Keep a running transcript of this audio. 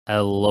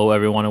Hello,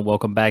 everyone, and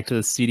welcome back to the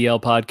CDL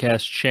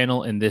podcast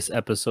channel. In this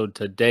episode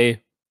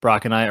today,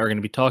 Brock and I are going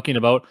to be talking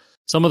about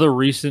some of the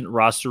recent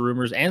roster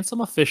rumors and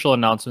some official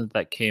announcements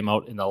that came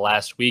out in the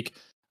last week.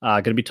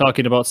 Going to be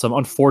talking about some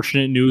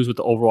unfortunate news with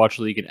the Overwatch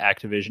League and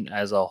Activision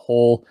as a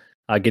whole.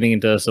 Getting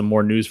into some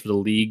more news for the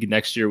league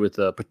next year with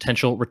a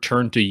potential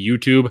return to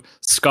YouTube.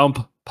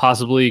 Scump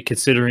possibly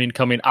considering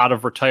coming out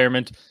of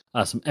retirement.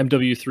 Some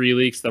MW3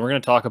 leaks. Then we're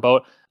going to talk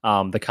about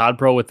the COD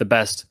Pro with the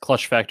best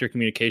clutch factor,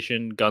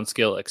 communication, gun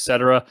skill,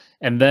 etc.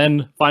 And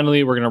then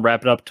finally, we're going to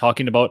wrap it up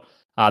talking about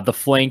the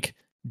Flank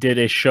did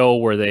a show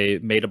where they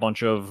made a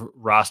bunch of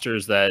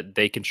rosters that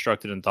they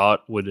constructed and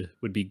thought would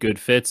be good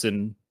fits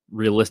and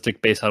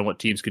realistic based on what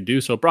teams could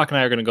do. So Brock and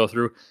I are going to go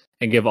through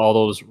and give all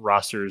those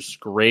rosters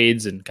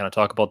grades and kind of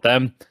talk about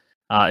them.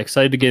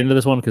 Excited to get into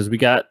this one because we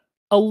got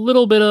a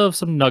little bit of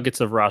some nuggets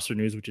of roster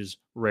news, which is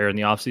rare in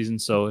the offseason.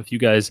 So if you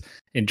guys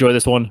enjoy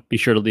this one, be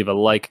sure to leave a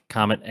like,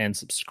 comment, and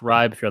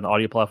subscribe. If you're on the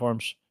audio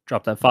platforms,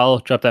 drop that follow,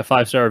 drop that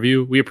 5-star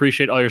review. We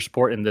appreciate all your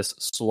support in this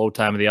slow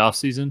time of the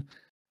offseason.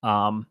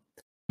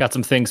 Got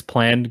some things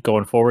planned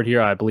going forward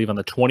here. I believe on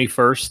the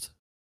 21st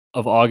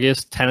of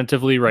August,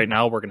 tentatively right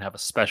now, we're going to have a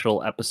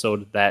special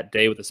episode that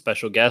day with a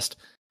special guest.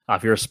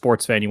 If you're a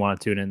sports fan, you want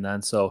to tune in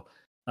then. So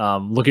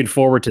looking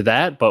forward to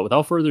that. But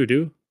without further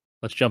ado,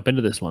 let's jump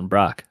into this one.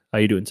 Brock, how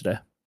you doing today?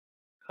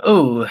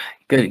 Oh,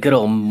 good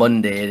old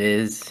Monday it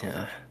is.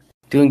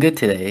 Doing good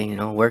today.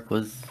 Work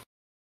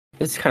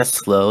it's kind of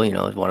slow.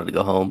 I wanted to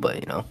go home,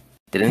 but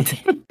didn't.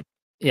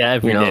 Yeah,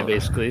 every day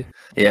basically.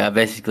 Yeah,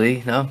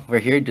 basically. No, we're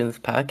here doing this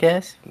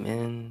podcast,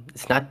 and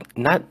it's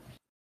not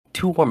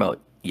too warm out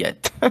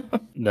yet.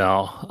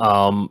 No,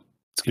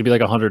 it's gonna be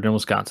like 100 in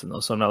Wisconsin though,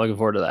 so I'm not looking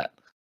forward to that.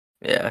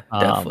 Yeah,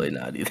 definitely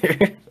not either.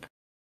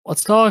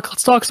 Let's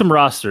talk some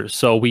rosters.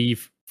 So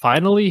we've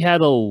finally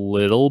had a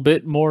little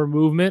bit more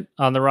movement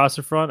on the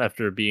roster front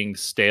after being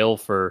stale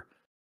for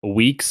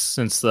weeks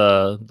since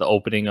the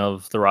opening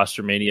of the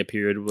roster mania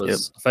period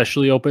was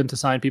officially open to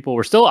sign people.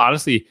 We're still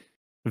honestly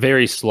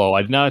very slow.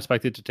 I did not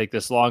expect it to take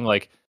this long.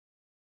 Like,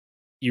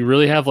 you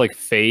really have like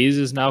Faze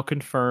is now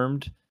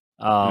confirmed.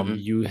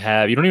 You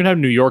don't even have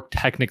New York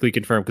technically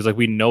confirmed because like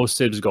we know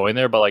Sib's going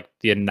there, but like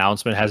the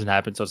announcement hasn't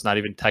happened, so it's not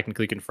even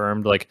technically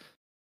confirmed. Like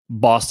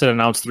Boston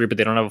announced 3, but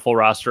they don't have a full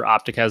roster.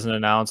 Optic hasn't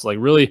announced. Like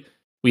really,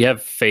 we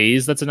have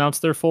Faze that's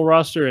announced their full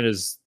roster, and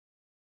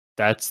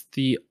that's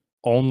the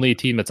only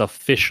team that's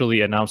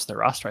officially announced their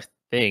roster, I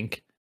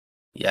think.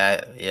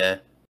 Yeah.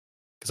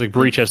 Because like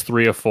Breach has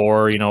 3 or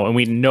 4, and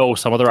we know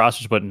some of the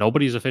rosters, but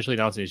nobody's officially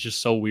announced it. It's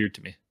just so weird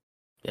to me.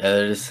 Yeah,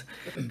 they're just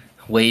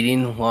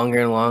waiting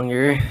longer and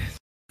longer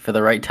for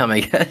the right time,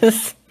 I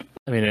guess.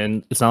 I mean,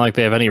 and it's not like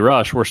they have any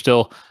rush. We're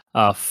still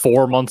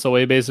 4 months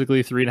away,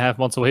 basically 3.5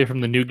 months away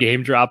from the new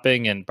game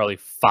dropping, and probably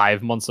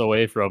 5 months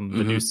away from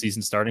the new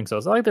season starting. So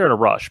it's not like they're in a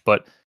rush,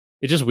 but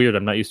it's just weird.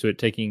 I'm not used to it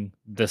taking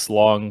this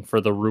long for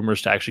the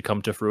rumors to actually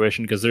come to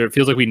fruition because it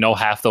feels like we know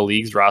half the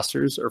league's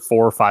rosters, or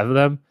 4 or 5 of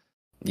them.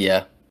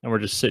 Yeah. And we're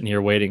just sitting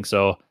here waiting.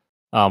 So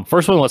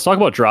first one, let's talk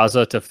about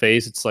Drazah to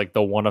Faze. It's like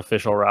the one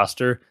official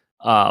roster.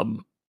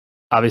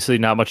 Obviously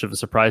not much of a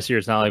surprise here.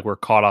 It's not like we're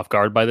caught off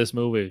guard by this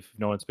move. We've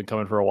known it's been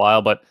coming for a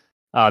while, but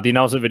the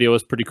announcement video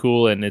was pretty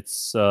cool, and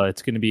it's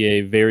going to be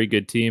a very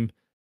good team.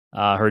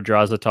 Heard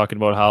Drazah talking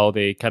about how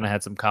they kind of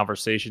had some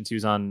conversations. He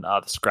was on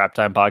the Scrap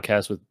Time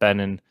podcast with Ben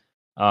and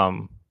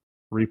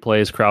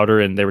Replays Crowder,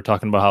 and they were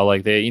talking about how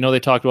like they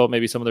talked about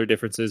maybe some of their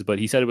differences, but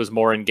he said it was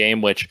more in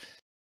game, which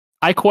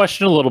I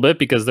question a little bit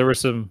because there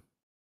was some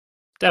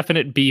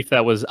definite beef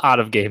that was out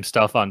of game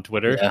stuff on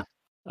Twitter. Yeah.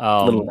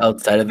 A little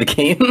outside of the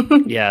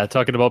game. Yeah,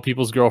 talking about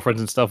people's girlfriends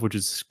and stuff, which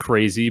is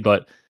crazy,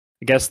 but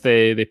I guess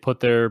they put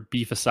their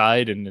beef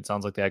aside, and it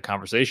sounds like they had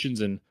conversations,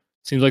 and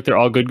seems like they're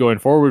all good going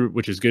forward,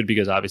 which is good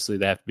because obviously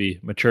they have to be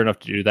mature enough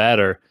to do that,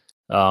 or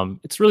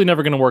it's really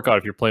never going to work out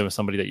if you're playing with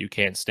somebody that you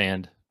can't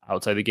stand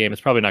outside the game.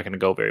 It's probably not going to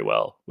go very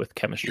well with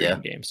chemistry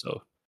in game.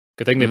 So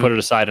good thing they put it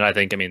aside, and I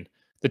think,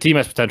 the team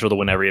has potential to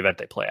win every event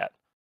they play at.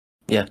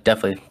 Yeah,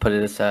 definitely put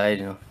it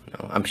aside.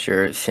 I'm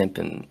sure Simp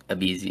and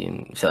Abizi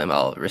and Selim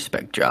all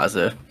respect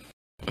Drazah.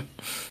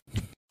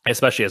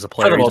 Especially as a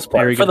player. For the most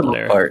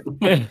part.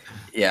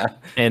 Yeah.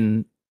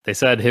 And they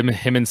said him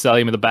and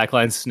Selim in the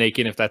backline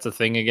snaking, if that's a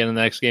thing again in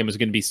the next game, is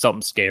going to be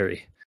something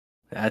scary.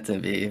 That's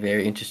going to be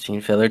very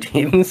interesting for their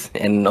teams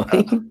and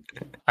annoying.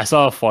 I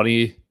saw a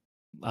funny,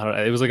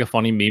 it was like a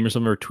funny meme or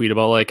something, or tweet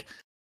about like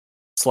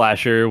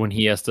Slasher when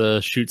he has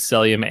to shoot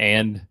Selim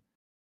and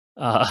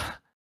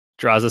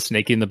Drazah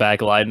snaking the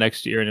back line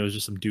next year, and it was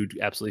just some dude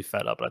absolutely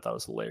fed up, and I thought it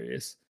was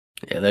hilarious.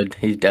 Yeah,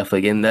 he's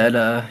definitely getting that,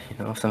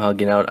 somehow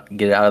get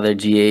it out of their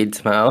G8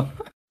 somehow.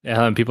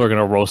 Yeah, and people are going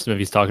to roast him if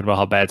he's talking about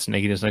how bad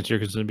snaking is next year,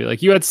 because it's going to be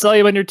like, you had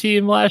Selim on your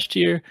team last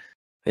year.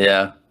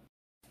 Yeah.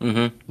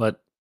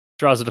 But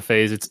Drazah to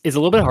Faze, it's a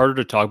little bit harder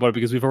to talk about it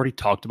because we've already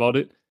talked about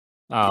it.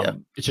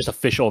 It's just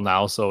official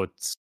now, so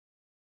it's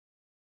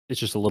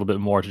just a little bit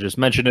more to just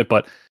mention it,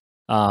 but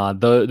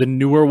the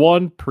newer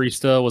one,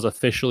 Priestahh, was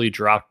officially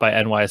dropped by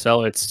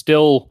NYSL. It's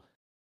still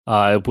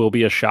it will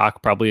be a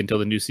shock probably until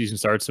the new season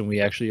starts and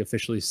we actually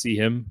officially see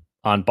him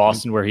on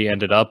Boston where he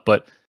ended up.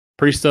 But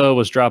Priestahh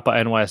was dropped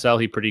by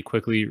NYSL. He pretty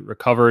quickly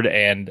recovered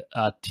and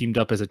teamed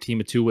up as a team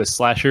of two with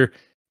Slasher.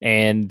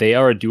 And they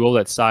are a duo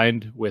that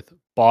signed with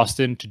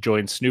Boston to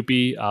join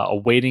Snoopy,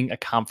 awaiting a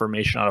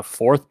confirmation on a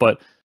fourth.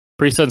 But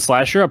Priestahh and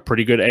Slasher, a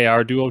pretty good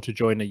AR duo to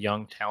join a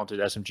young, talented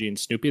SMG and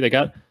Snoopy. They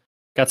got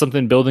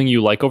something building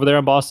you like over there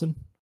in Boston?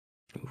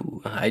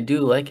 Ooh, I do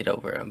like it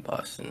over in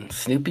Boston.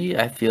 Snoopy,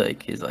 I feel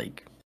like is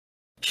like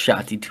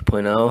Shotzi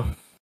 2.0.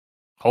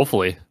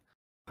 Hopefully.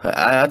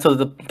 That's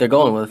what they're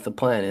going with. The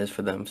plan is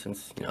for them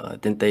since,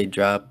 didn't they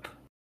drop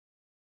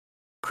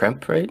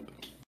Cremp, right?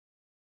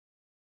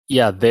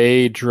 Yeah,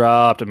 they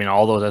dropped,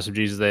 all those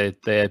SMGs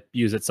they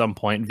use at some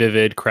point.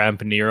 Vivid,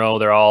 Cremp, Nero,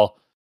 they're all,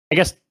 I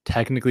guess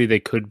technically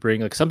they could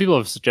bring, like some people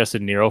have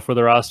suggested Nero for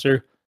the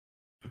roster.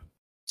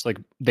 It's like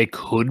they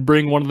could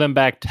bring one of them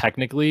back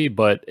technically,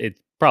 but it's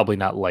probably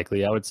not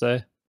likely, I would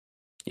say.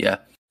 Yeah.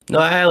 No,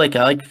 I like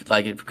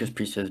it because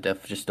Priestahh is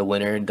definitely just a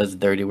winner and does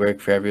dirty work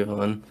for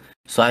everyone.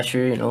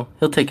 Slasher,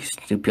 he'll take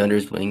Snoopy under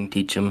his wing,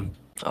 teach him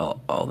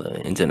all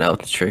the ins and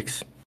outs,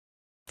 tricks,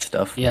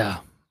 stuff. Yeah.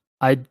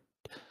 I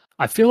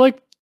feel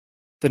like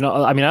I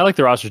like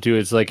the roster too.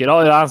 It's like it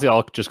honestly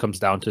all just comes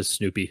down to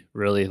Snoopy,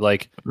 really.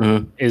 Like,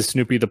 is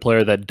Snoopy the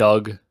player that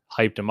Doug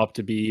hyped him up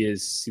to be?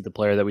 Is he the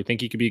player that we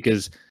think he could be?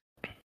 Because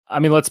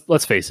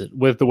let's face it,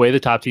 with the way the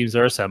top teams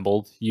are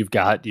assembled, you've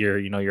got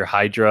your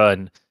Hydra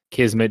and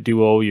Kismet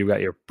duo, you've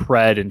got your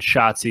Pred and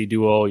Shotzi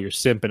duo, your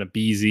Simp and a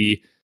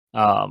Beezy,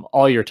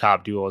 all your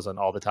top duos on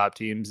all the top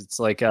teams.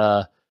 It's like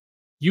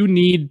you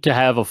need to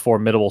have a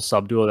formidable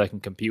sub duo that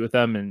can compete with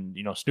them, and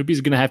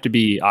Snoopy's going to have to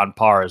be on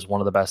par as one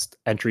of the best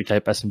entry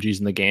type SMGs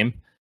in the game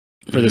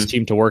for this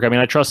team to work.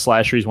 I trust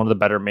Slasher. He's one of the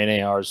better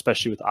main ARs,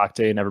 especially with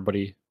Octane, and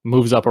everybody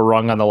moves up a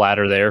rung on the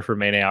ladder there for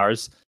main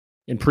ARs.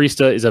 And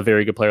Priestahh is a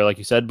very good player, like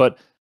you said, but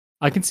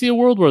I can see a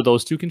world where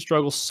those two can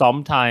struggle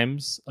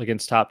sometimes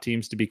against top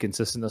teams to be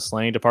consistent in the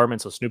slaying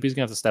department. So Snoopy's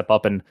gonna have to step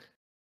up, and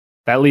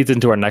that leads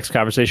into our next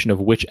conversation of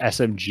which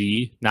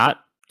SMG,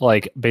 not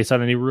like based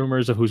on any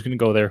rumors of who's going to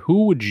go there.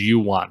 Who would you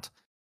want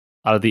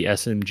out of the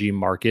SMG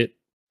market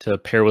to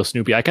pair with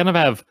Snoopy? I kind of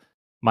have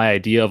my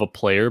idea of a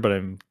player, but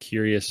I'm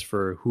curious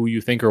for who you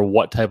think or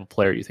what type of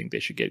player you think they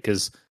should get.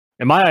 Because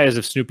in my eyes,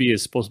 if Snoopy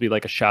is supposed to be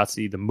like a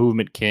Shotzi, the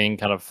movement king,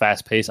 kind of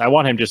fast pace, I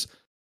want him just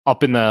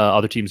up in the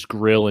other team's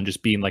grill and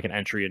just being like an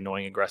entry,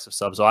 annoying, aggressive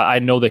sub. So I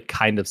know the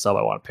kind of sub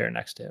I want to pair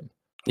next to him.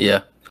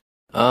 Yeah.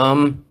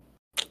 I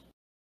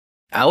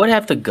would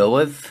have to go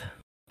with,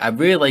 I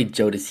really like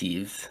Joe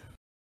Deceives.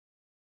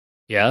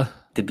 Yeah?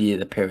 To be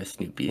the pair with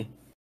Snoopy.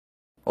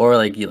 Or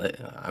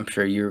I'm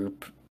sure you're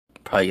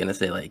probably going to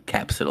say like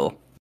Capsule.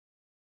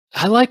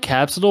 I like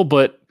Capsule,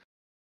 but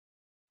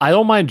I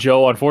don't mind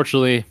Joe.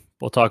 Unfortunately,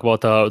 we'll talk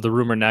about the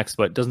rumor next,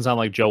 but it doesn't sound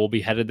like Joe will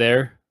be headed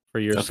there for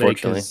your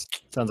sake. It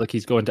sounds like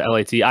he's going to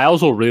LAT. I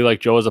also really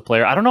like Joe as a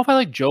player. I don't know if I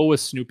like Joe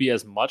with Snoopy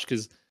as much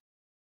because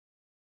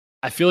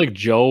I feel like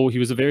Joe, he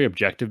was a very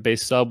objective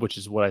based sub, which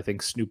is what I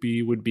think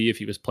Snoopy would be if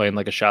he was playing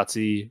like a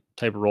Shotzi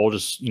type of role,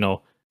 just,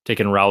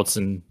 taking routes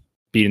and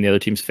beating the other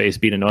team's face,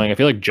 being annoying. I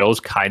feel like Joe's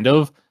kind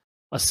of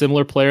a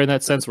similar player in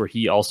that sense, where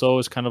he also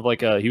is kind of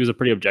like he was a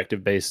pretty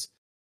objective based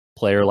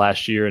player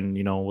last year and,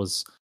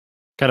 was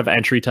kind of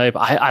entry type.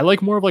 I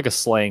like more of like a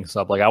slaying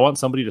sub. Like I want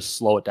somebody to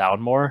slow it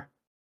down more.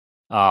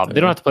 They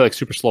don't have to play like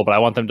super slow, but I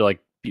want them to like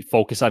be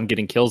focused on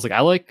getting kills. Like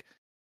I like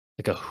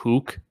a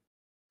Hook.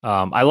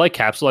 I like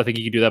Capsule. I think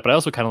he can do that, but I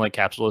also kind of like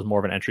Capsule as more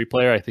of an entry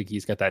player. I think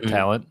he's got that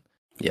talent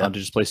to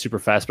just play super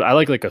fast. But I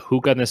like a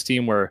Hook on this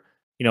team where,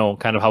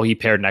 kind of how he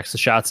paired next to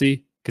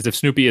Shotzi. Because if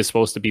Snoopy is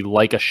supposed to be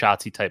like a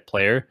Shotzi type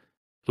player,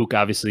 Hook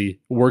obviously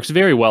works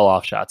very well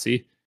off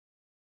Shotzi.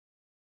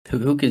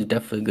 Hook is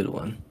definitely a good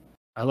one.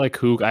 I like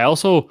Hook. I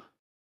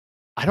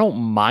don't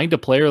mind a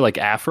player like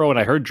Afro, and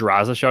I heard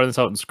Drazah shouting this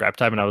out in scrap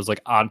time, and I was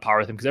like on par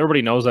with him because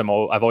everybody knows I've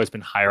always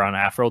been higher on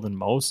Afro than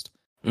most.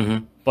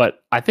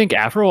 But I think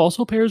Afro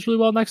also pairs really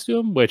well next to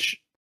him,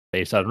 which,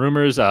 based on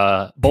rumors,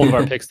 both of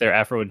our picks there,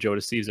 Afro and Joe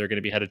Deceives, are going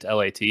to be headed to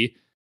LAT.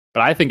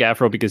 But I think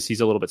Afro, because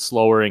he's a little bit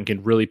slower and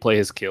can really play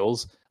his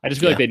kills, I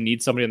just feel like they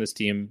need somebody on this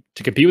team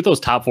to compete with those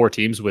top four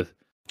teams with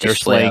their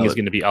slaying is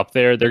going to be up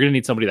there. They're going to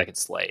need somebody that can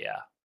slay,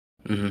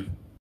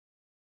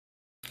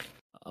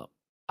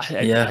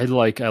 I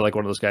like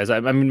one of those guys. I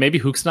mean, maybe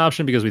Hook's an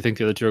option because we think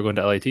the other two are going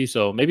to LAT,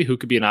 so maybe Hook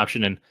could be an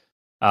option. And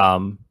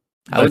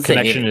the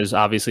connection is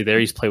obviously there.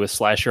 He's played with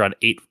Slasher on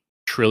 8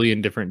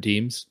 trillion different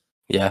teams.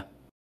 Yeah,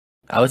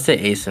 I would say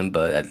Asim,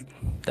 but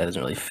that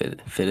doesn't really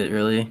fit it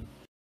really.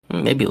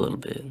 Maybe a little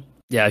bit.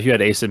 Yeah, if you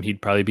had Asim,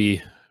 he'd probably be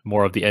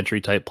more of the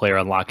entry type player,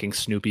 unlocking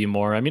Snoopy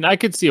more. I mean, I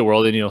could see a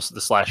world, and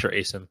the Slasher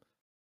Asim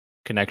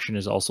connection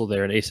is also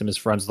there, and Asim is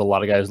friends with a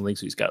lot of guys in the league,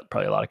 so he's got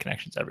probably a lot of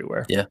connections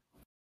everywhere. Yeah.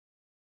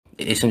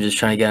 Asim just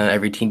trying to get on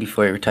every team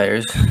before he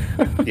retires.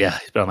 Yeah,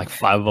 he's been on like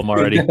 5 of them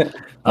already.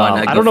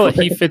 I don't know if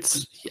he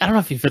fits. I don't know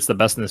if he fits the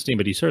best in this team,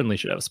 but he certainly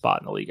should have a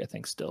spot in the league. I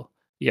think still.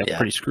 He got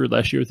pretty screwed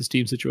last year with his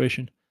team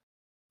situation.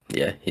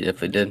 Yeah, he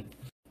definitely did.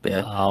 But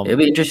yeah, it'll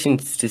be interesting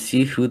to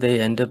see who they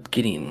end up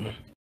getting.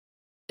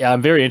 Yeah,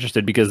 I'm very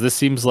interested because this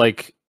seems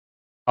like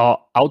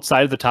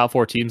outside of the top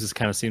 4 teams, this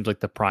kind of seems like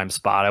the prime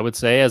spot, I would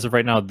say. As of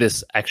right now,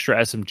 this extra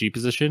SMG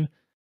position,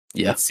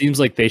 Yeah. it seems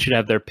like they should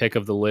have their pick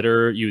of the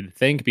litter, you would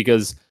think,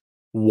 because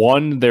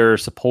one, they're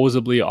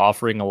supposedly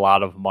offering a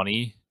lot of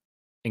money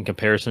in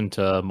comparison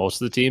to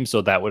most of the teams,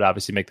 so that would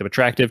obviously make them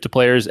attractive to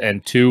players.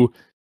 And two,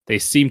 they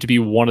seem to be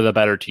one of the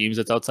better teams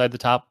that's outside the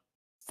top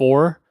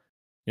 4.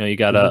 You know, you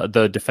got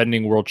the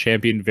defending world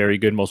champion, very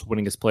good, most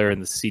winningest player in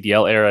the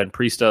CDL era, and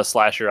Priestahh,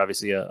 Slasher,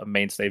 obviously a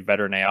mainstay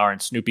veteran AR,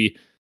 and Snoopy,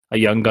 a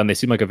young gun. They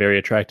seem like a very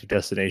attractive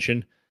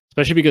destination,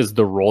 especially because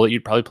the role that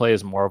you'd probably play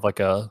is more of like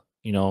a,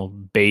 you know,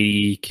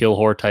 baity kill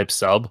whore type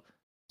sub.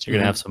 So you're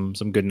gonna have some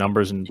good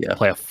numbers and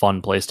play a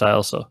fun play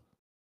style. So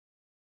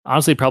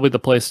honestly, probably the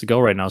place to go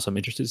right now. So I'm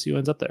interested to see who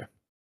ends up there.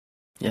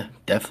 Yeah,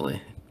 definitely.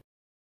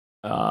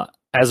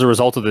 As a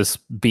result of this,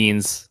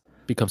 Beans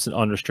becomes an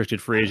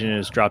unrestricted free agent and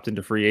is dropped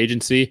into free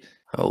agency.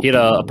 He had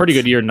a pretty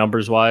good year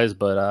numbers wise,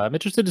 but I'm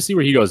interested to see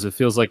where he goes. It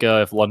feels like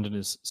if London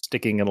is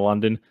sticking in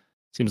London,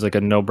 seems like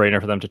a no brainer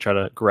for them to try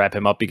to grab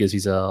him up because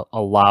he's a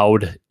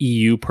loud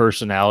EU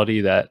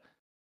personality that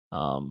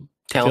I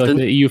feel like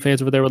the EU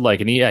fans over there would like.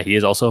 And he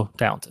is also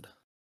talented.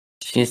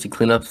 She needs to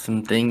clean up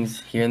some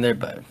things here and there,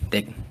 but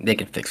they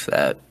can fix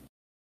that.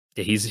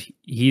 Yeah,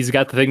 he's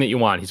got the thing that you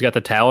want. He's got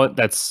the talent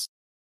that's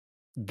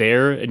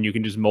there, and you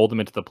can just mold him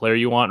into the player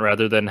you want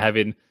rather than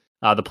having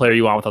the player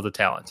you want without the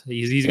talent.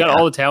 He's got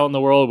all the talent in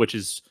the world, which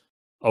is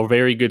a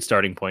very good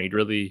starting point. You'd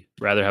really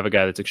rather have a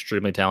guy that's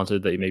extremely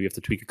talented that you maybe have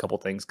to tweak a couple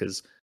things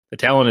because the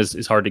talent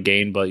is hard to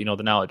gain, but you know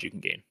the knowledge you can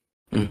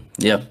gain.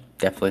 Yeah,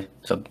 definitely.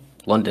 So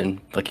London,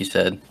 like you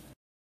said,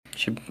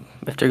 should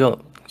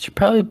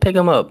probably pick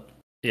him up.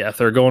 Yeah, if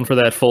they're going for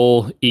that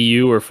full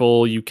EU or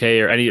full UK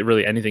or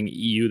anything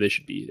EU, they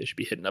should be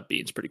hitting up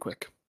Beans pretty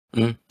quick.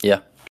 Yeah.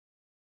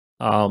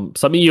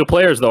 Some EU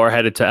players though are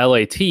headed to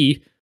LAT,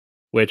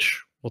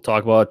 which we'll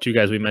talk about. You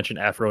guys, we mentioned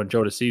Afro and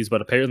Jodeci's,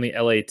 but apparently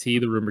LAT,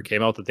 the rumor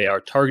came out that they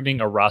are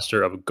targeting a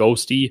roster of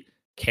Ghosty,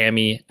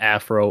 Cammy,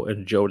 Afro,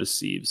 and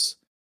Jodeci's.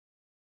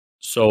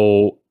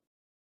 So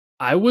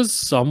I was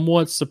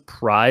somewhat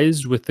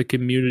surprised with the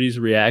community's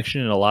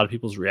reaction and a lot of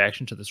people's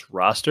reaction to this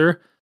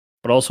roster,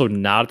 but also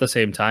not at the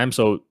same time.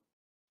 So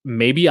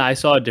maybe I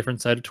saw a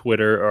different side of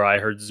Twitter, or I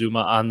heard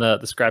Zuma on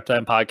the Scrap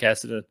Time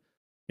podcast in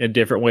a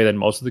different way than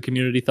most of the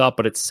community thought,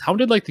 but it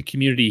sounded like the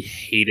community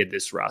hated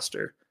this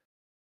roster.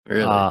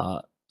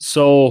 Really?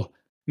 So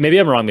maybe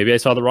I'm wrong. Maybe I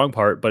saw the wrong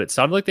part, but it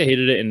sounded like they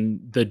hated it. And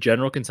the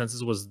general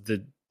consensus was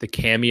the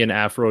Cammy and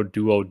Afro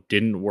duo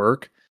didn't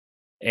work,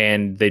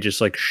 and they just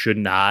like should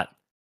not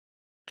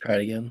try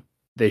it again.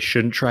 They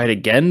shouldn't try it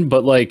again.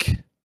 But like,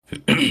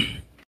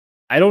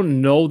 I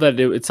don't know that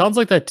it sounds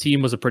like that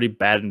team was a pretty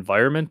bad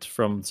environment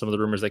from some of the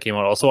rumors that came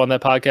out also on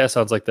that podcast.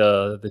 Sounds like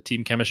the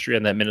team chemistry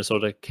in that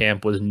Minnesota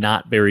camp was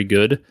not very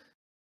good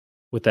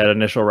with that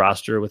initial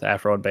roster with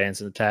Afro and Bands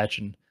and Attach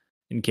and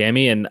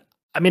Cammy. And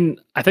I mean,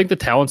 I think the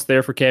talent's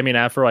there for Cammy and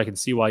Afro. I can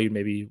see why you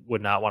maybe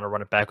would not want to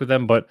run it back with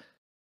them, but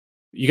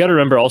you got to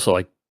remember also,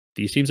 like,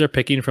 these teams are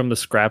picking from the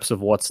scraps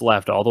of what's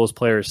left. All those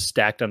players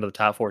stacked onto the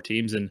top 4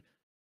 teams, and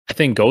I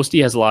think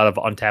Ghosty has a lot of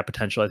untapped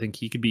potential. I think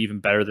he could be even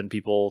better than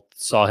people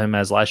saw him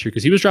as last year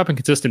because he was dropping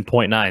consistent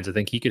 0.9s. I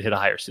think he could hit a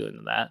higher ceiling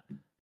than that.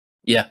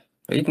 Yeah,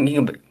 he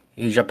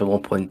was dropping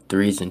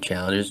 1.3s in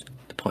challenges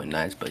to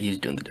 0.9s, but he's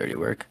doing the dirty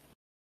work.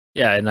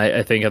 Yeah, and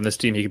I think on this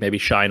team he can maybe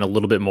shine a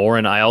little bit more.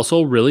 And I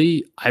also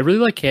really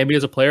like Cammy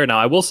as a player. Now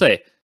I will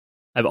say,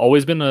 I've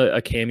always been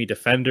a Cammy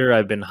defender.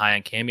 I've been high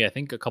on Cammy. I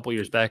think a couple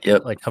years back,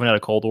 like coming out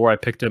of Cold War, I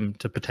picked him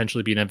to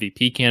potentially be an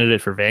MVP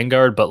candidate for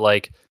Vanguard. But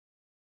like,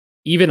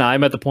 even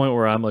I'm at the point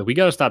where I'm like, we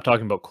got to stop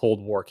talking about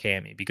Cold War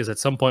Cammy, because at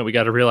some point we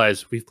got to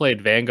realize we've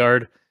played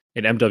Vanguard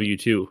and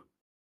MW2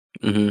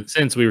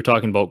 since we were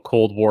talking about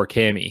Cold War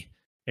Cammy.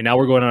 And now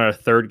we're going on our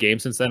 3rd game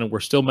since then, and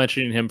we're still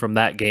mentioning him from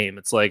that game.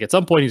 It's like, at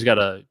some point he's got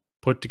to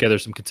put together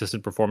some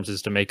consistent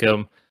performances to make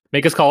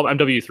us call him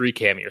MW3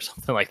 Cammy or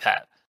something like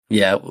that.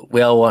 Yeah,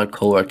 we all want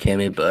Cold War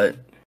Cammy, but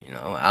you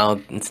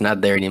know, it's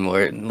not there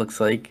anymore. It looks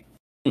like.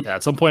 Yeah,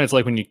 at some point it's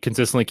like when you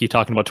consistently keep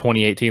talking about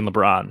 2018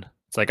 LeBron.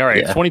 It's like, all right,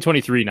 it's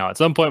 2023 now. At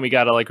some point we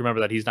got to like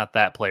remember that he's not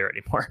that player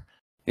anymore.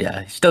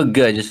 Yeah, he's still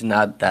good, just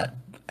not that,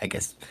 I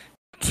guess,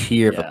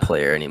 tier of a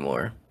player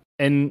anymore.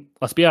 And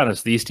let's be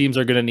honest, these teams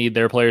are going to need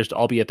their players to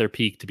all be at their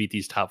peak to beat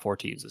these top 4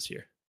 teams this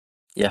year.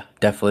 Yeah,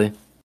 definitely.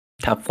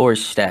 Top 4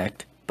 is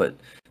stacked, but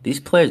these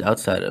players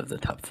outside of the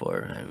top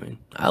 4, I mean,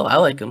 I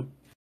like them.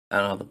 I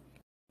don't know how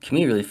the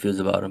community really feels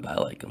about them, but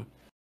I like them.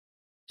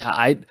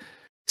 I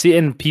see,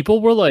 and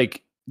people were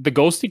like, the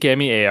Ghosty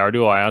Cammy AR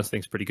duo I honestly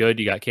think is pretty good.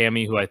 You got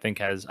Cammy, who I think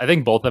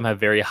both of them have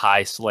very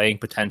high slaying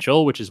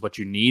potential, which is what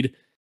you need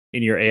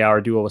in your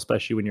AR duo,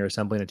 especially when you're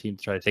assembling a team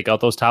to try to take out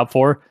those top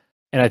 4.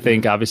 And I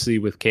think obviously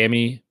with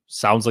Cammy,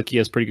 sounds like he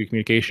has pretty good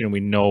communication, and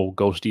we know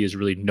Ghosty is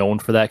really known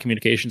for that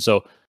communication.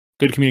 So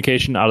good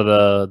communication out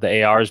of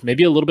the ARs,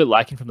 maybe a little bit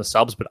lacking from the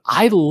subs, but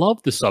I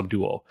love the sub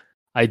duo.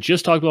 I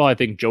just talked about, I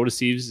think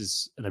Jodeci's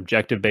is an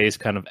objective-based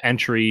kind of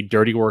entry,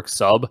 dirty work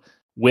sub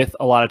with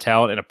a lot of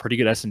talent and a pretty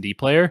good S&D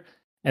player.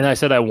 And I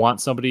said I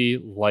want somebody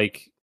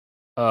like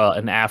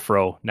an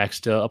Afro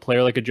next to a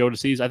player like a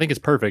Jodeci's, I think it's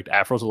perfect.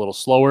 Afro's a little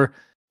slower.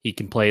 He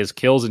can play his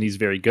kills, and he's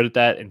very good at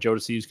that. And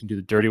Jodeci's can do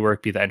the dirty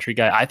work, be the entry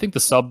guy. I think the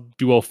sub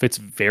duo fits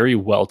very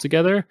well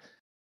together.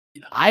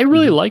 I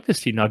really like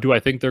this team. Now, do I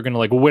think they're going to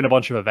like win a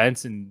bunch of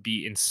events and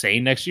be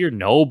insane next year?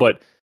 No,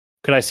 but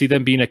could I see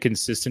them being a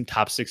consistent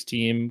top 6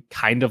 team,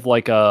 kind of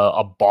like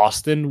a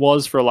Boston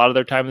was for a lot of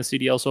their time in the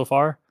CDL so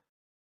far?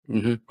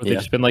 Where they've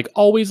just been like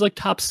always like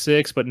top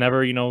 6, but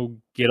never,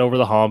 get over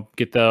the hump,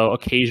 get the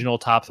occasional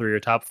top 3 or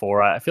top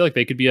 4. I feel like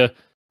they could be a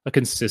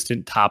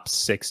consistent top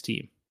 6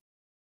 team.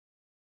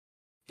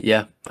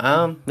 Yeah.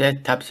 Yeah,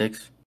 top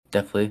 6,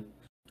 definitely.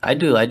 I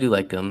do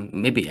like them.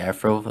 Maybe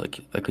Afro,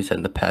 like we said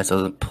in the past,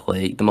 doesn't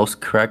play the most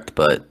correct,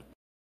 but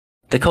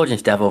the coaching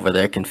staff over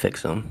there can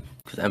fix them.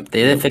 Because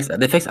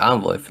they fix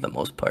Envoy for the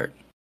most part.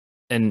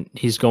 And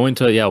he's going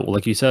to,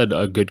 like you said,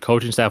 a good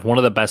coaching staff, one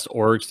of the best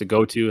orgs to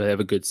go to. They have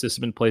a good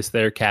system in place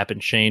there. Cap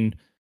and Shane,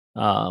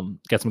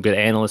 got some good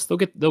analysts. They'll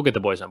get the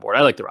boys on board.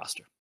 I like the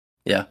roster.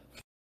 Yeah,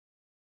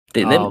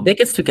 they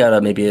could stick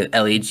out maybe an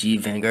LEG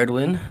Vanguard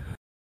win.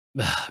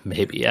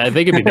 Maybe. I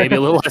think it'd be maybe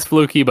a little less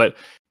fluky, but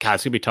God,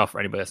 it's gonna be tough for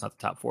anybody that's not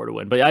the top 4 to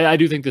win. But I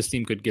do think this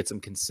team could get some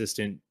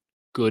consistent,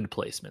 good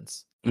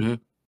placements. Mm-hmm.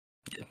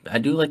 I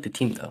do like the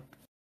team though,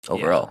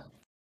 overall.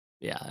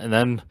 Yeah, and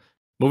then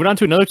moving on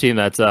to another team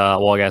that's I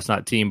guess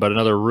not team, but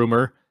another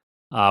rumor.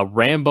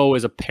 Rambo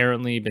has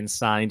apparently been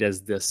signed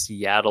as the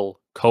Seattle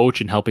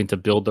coach and helping to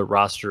build the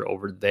roster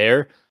over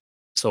there.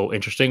 So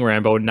interesting.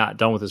 Rambo not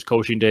done with his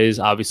coaching days.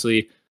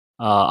 Obviously,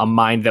 a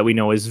mind that we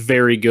know is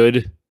very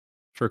good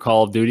for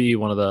Call of Duty.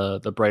 One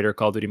of the brighter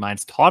Call of Duty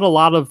minds. Taught a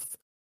lot of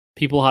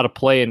people how to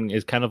play and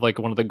is kind of like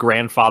one of the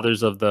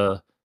grandfathers of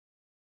the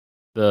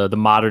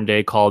modern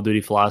day Call of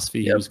Duty philosophy.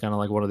 Yep. He was kind of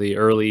like one of the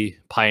early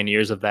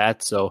pioneers of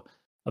that. So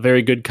a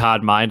very good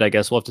COD mind. I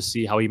guess we'll have to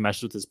see how he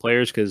meshes with his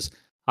players, because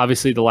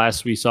obviously the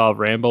last we saw of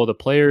Rambo, the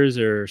players,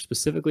 or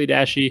specifically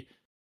Dashy,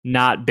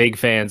 not big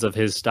fans of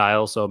his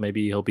style. So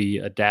maybe he'll be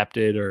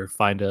adapted or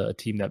find a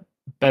team that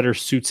better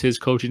suits his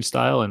coaching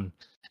style. And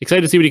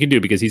excited to see what he can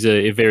do, because he's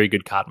a very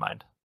good COD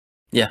mind.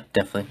 Yeah,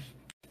 definitely.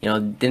 I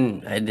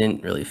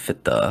didn't really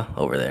fit the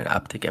over there in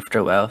Optic after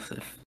a while. So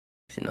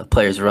if,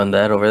 players run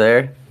that over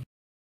there.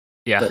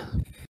 Yeah,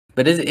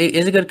 but is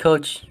a good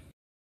coach.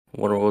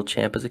 Won a world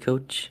champ as a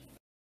coach.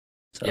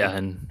 So yeah,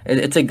 and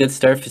it's a good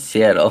start for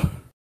Seattle.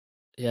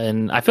 Yeah,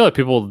 and I feel like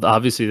people,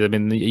 obviously, I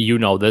mean,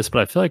 this,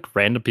 but I feel like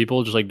random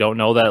people just like don't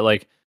know that,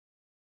 like,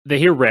 they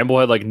hear Rambo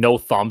had like no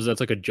thumbs. That's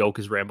like a joke,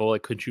 because Rambo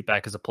like couldn't shoot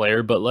back as a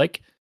player. But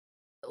like,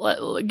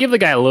 give the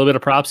guy a little bit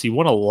of props. He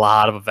won a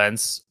lot of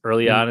events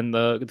early on in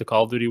the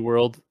Call of Duty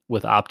world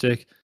with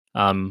Optic,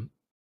 and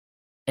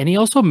he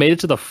also made it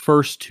to the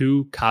first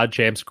 2 COD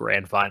Champs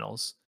Grand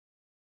Finals.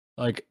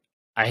 Like,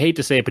 I hate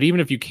to say it, but even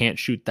if you can't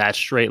shoot that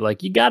straight,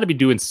 like, you got to be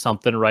doing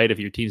something right if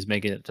your team's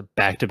making it to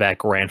back-to-back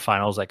Grand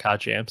Finals like COD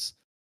Champs.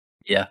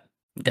 Yeah,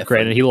 definitely.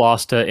 Granted, he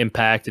lost to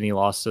Impact and he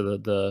lost to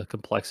the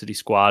Complexity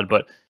squad,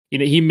 but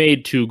he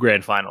made 2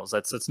 Grand Finals.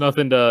 That's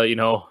nothing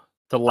to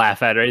to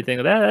laugh at or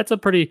anything. That's a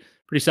pretty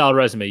solid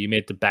resume. You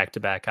made the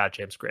back-to-back COD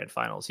Champs Grand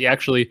Finals. He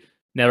actually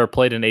never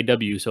played in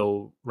AW,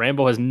 so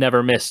Rambo has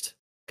never missed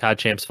COD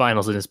Champs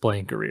Finals in his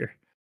playing career.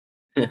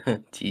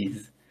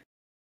 Jeez,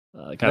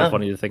 kind of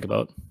funny to think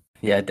about.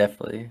 Yeah,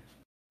 definitely.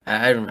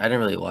 I didn't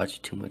really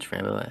watch too much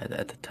Rambo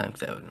at the time,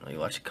 because I wouldn't really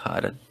watch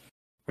COD.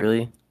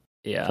 Really?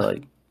 Yeah. So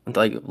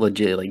like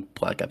legit like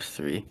Black Ops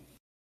 3.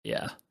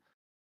 Yeah.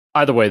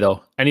 Either way,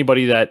 though,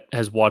 anybody that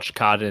has watched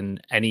COD in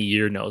any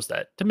year knows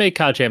that to make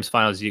COD Champs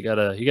Finals, you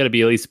gotta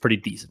be at least a pretty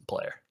decent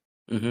player.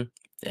 Mm-hmm.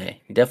 Yeah,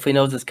 he definitely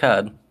knows his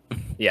COD.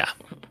 Yeah.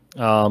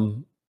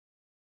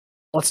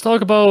 Let's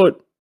talk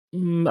about.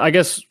 I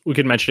guess we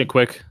could mention it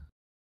quick.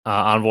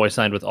 Envoy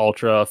signed with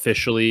Ultra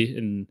officially,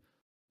 and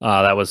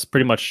that was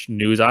pretty much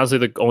news. Honestly,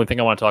 the only thing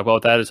I want to talk about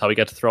with that is how we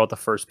got to throw out the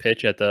first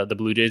pitch at the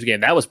Blue Jays game.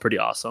 That was pretty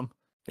awesome.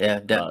 Yeah,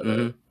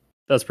 that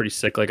was pretty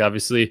sick. Like,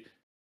 obviously,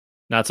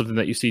 not something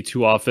that you see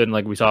too often.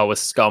 Like we saw with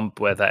Scump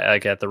with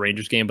at the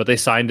Rangers game, but they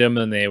signed him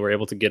and they were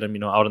able to get him,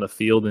 out on the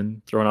field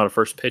and throwing out a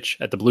first pitch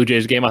at the Blue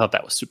Jays game. I thought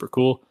that was super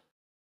cool.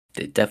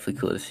 It's definitely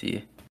cool to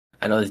see.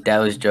 I know his dad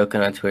was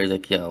joking on Twitter,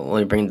 like,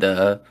 only bring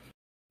the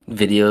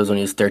videos when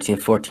he was 13,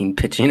 14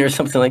 pitching or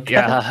something like that.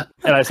 Yeah,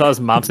 and I saw his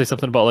mom say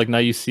something about, like, now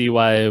you see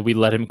why we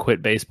let him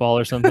quit baseball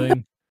or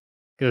something.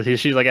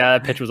 Because she's like,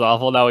 that pitch was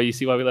awful. Now you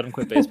see why we let him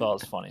quit baseball.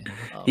 It's funny.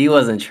 He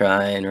wasn't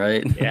trying,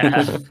 right?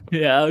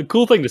 Yeah.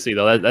 Cool thing to see,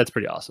 though. That's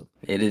pretty awesome.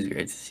 It is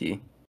great to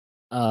see.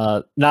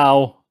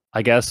 Now,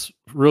 I guess,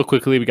 real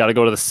quickly, we got to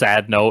go to the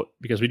sad note,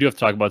 because we do have to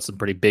talk about some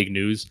pretty big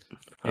news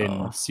in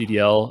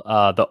CDL.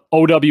 The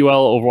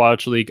OWL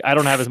Overwatch League. I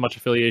don't have as much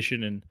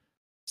affiliation and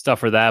stuff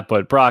for that,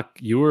 but Brock,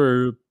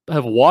 you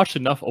have watched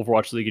enough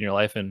Overwatch League in your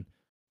life, and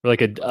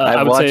like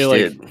I would say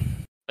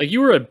like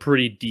you were a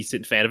pretty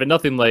decent fan of it.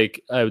 Nothing like,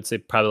 I would say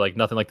probably like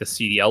nothing like the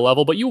CDL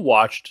level, but you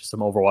watched some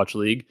Overwatch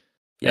League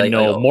and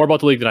know more about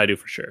the league than I do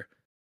for sure.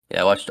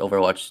 Yeah, I watched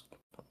Overwatch.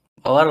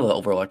 A lot of the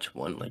Overwatch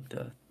 1 like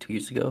 2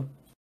 years ago.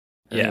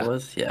 It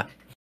was. Yeah.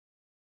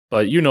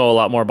 but you know a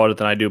lot more about it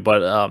than I do.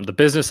 But the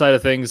business side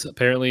of things,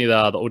 apparently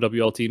the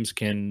OWL teams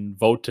can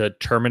vote to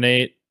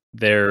terminate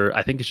their,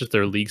 I think it's just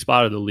their league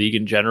spot or the league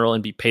in general,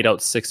 and be paid out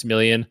 $6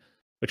 million,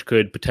 which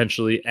could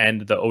potentially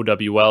end the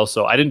OWL.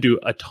 So I didn't do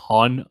a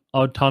ton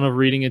of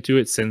reading into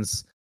it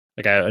since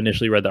like I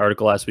initially read the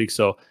article last week.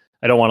 So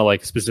I don't want to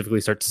like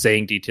specifically start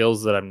saying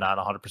details that I'm not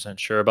 100%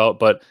 sure about,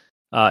 but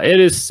it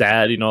is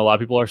sad. You know, a lot of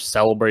people are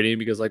celebrating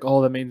because like,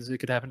 oh, that means it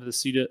could happen to the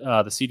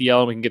CDL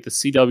and we can get the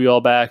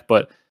CWL back.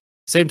 But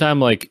same time,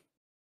 like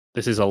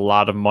this is a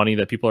lot of money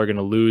that people are going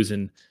to lose.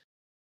 And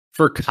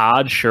for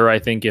COD, sure, I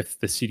think if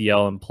the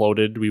CDL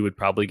imploded, we would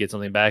probably get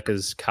something back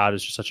because COD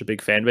is just such a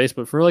big fan base.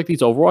 But for like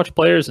these Overwatch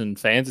players and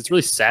fans, it's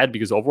really sad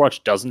because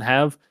Overwatch doesn't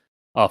have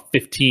a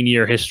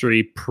 15-year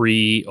history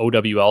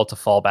pre-OWL to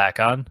fall back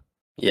on.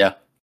 Yeah.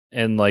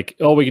 And like,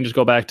 oh, we can just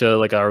go back to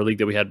like our league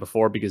that we had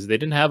before because they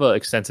didn't have an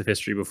extensive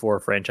history before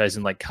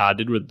franchising like COD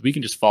did. We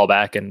can just fall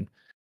back and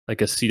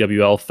like a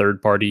CWL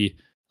third party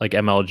like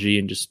MLG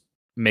and just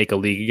make a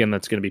league again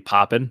that's going to be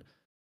popping.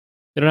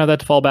 They don't have that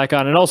to fall back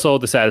on. And also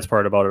the saddest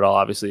part about it all,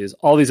 obviously, is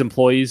all these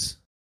employees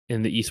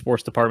in the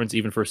esports departments,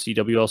 even for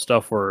CWL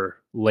stuff, were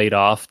laid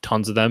off,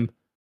 tons of them,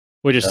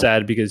 which is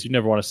sad because you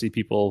never want to see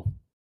people,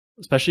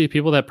 especially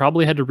people that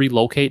probably had to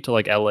relocate to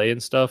like LA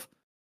and stuff,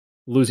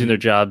 losing their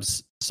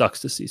jobs.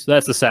 Sucks to see. So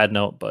that's the sad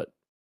note, but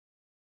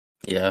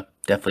yeah,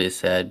 definitely is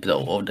sad. But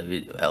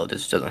OWL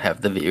just doesn't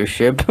have the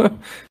viewership.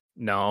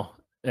 No,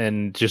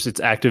 and just it's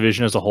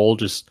Activision as a whole.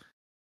 Just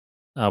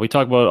we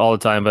talk about it all the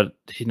time, but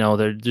you know,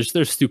 they're just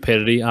their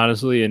stupidity,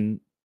 honestly, and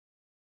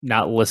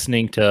not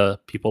listening to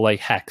people like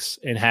Hex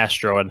and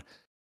Hastro,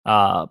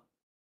 and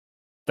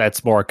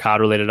that's more COD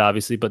related,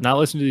 obviously, but not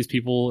listening to these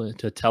people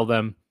to tell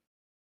them,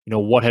 you know,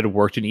 what had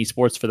worked in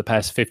esports for the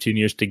past 15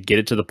 years to get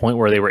it to the point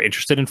where they were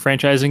interested in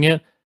franchising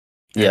it.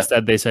 And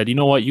instead, they said, you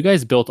know what, you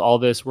guys built all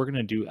this. We're going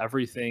to do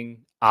everything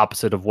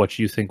opposite of what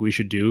you think we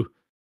should do.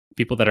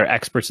 People that are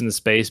experts in the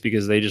space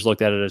because they just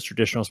looked at it as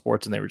traditional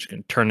sports and they were just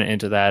going to turn it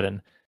into that.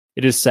 And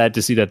it is sad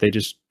to see that they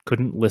just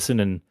couldn't listen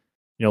and,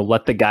 you know,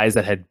 let the guys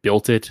that had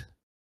built it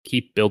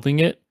keep building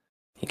it.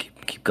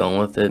 Keep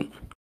going with it.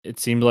 It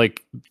seemed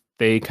like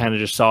they kind of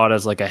just saw it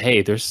as like a,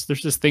 hey, there's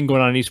this thing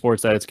going on in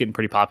esports that it's getting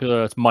pretty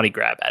popular. Let's money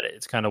grab at it.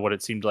 It's kind of what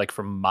it seemed like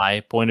from my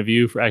point of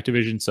view for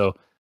Activision. So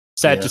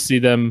sad to see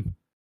them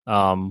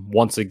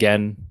once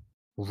again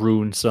not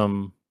ruin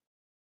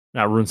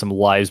some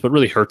lives, but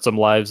really hurt some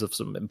lives of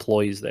some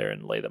employees there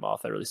and lay them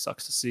off. That really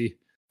sucks to see.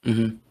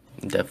 Mm-hmm.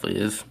 It definitely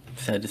is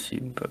sad to see,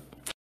 but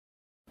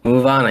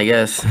move on, I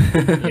guess.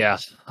 Yeah.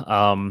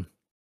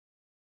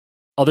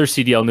 Other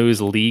CDL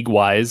news league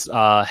wise,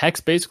 Hex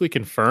basically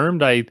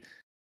confirmed. I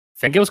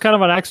think it was kind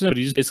of an accident, but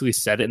he just basically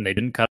said it and they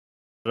didn't cut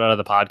it out of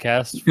the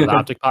podcast for the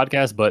Optic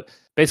podcast, but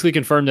basically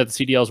confirmed that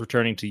the CDL is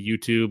returning to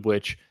YouTube,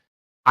 which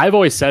I've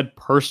always said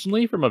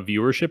personally from a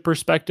viewership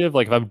perspective,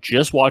 like if I'm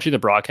just watching the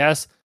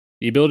broadcast,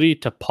 the ability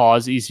to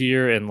pause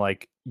easier and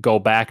like go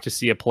back to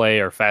see a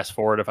play or fast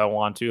forward if I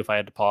want to, if I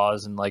had to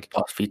pause and like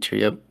pause feature,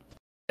 yep.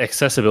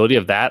 Accessibility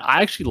of that.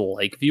 I actually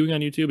like viewing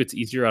on YouTube. It's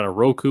easier on a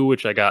Roku,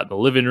 which I got in the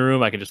living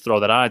room. I can just throw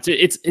that on.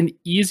 It's an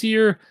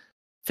easier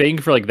thing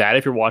for like that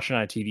if you're watching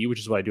on a TV, which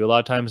is what I do a lot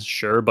of times,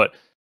 sure, but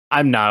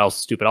I'm not all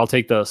stupid. I'll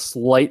take the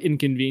slight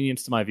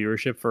inconvenience to my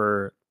viewership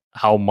for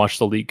how much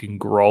the league can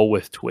grow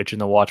with Twitch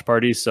and the watch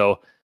parties.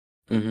 So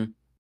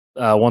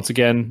once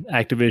again,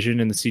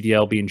 Activision and the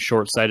CDL being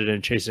short-sighted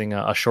and chasing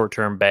a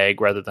short-term bag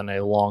rather than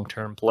a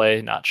long-term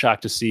play. Not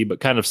shocked to see,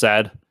 but kind of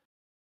sad.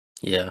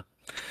 Yeah.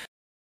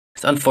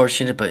 It's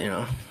unfortunate, but, you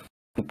know,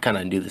 we kind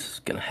of knew this was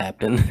going to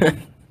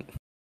happen.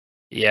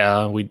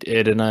 Yeah, we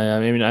did. And I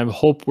mean, I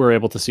hope we're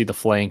able to see the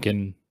flank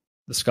and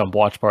the Scump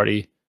watch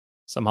party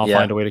somehow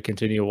find a way to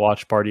continue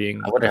watch partying.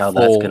 I wonder how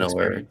that's going to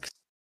work.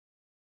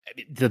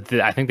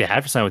 I think they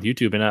have to sign with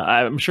YouTube, and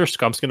I'm sure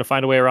Scump's going to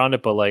find a way around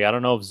it. But like, I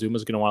don't know if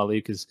Zuma's going to want to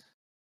leave because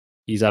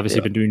he's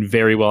obviously been doing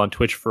very well on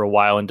Twitch for a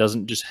while and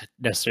doesn't just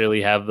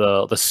necessarily have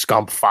the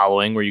Scump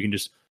following where you can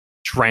just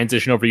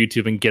transition over to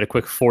YouTube and get a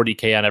quick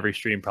 40K on every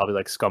stream, probably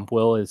like Scump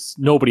will. Is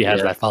nobody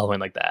has that following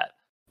like that.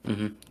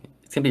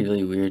 It's gonna be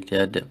really weird.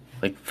 Yeah,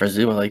 like for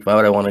Zuma, like why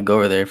would I want to go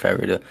over there if I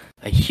were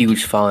a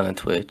huge following on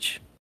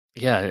Twitch?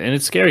 Yeah, and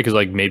it's scary because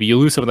like maybe you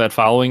lose some of that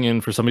following,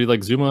 and for somebody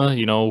like Zuma,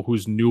 you know,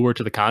 who's newer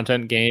to the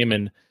content game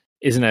and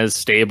isn't as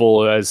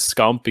stable as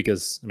Scump,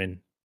 because I mean,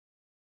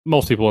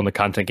 most people in the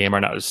content game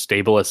are not as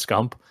stable as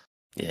Scump.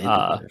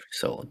 Yeah,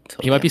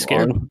 he might be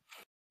scared.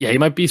 Yeah, he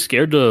might be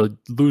scared to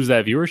lose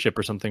that viewership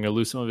or something, or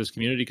lose some of his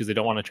community because they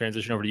don't want to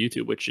transition over to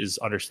YouTube, which is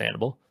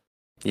understandable.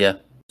 Yeah,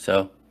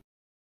 so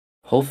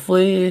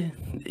hopefully,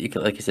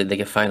 like you said, they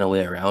can find a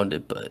way around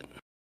it, but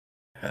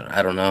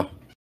I don't know.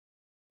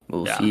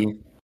 We'll see.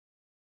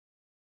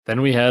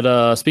 Then we had,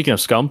 speaking of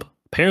Scump,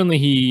 apparently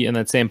he, in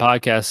that same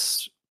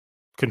podcast,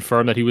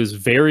 confirmed that he was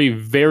very,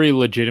 very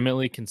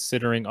legitimately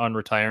considering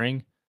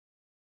unretiring.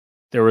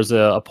 There was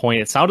a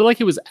point, it sounded like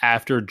it was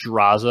after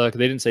Drazah,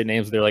 they didn't say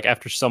names, they're like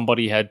after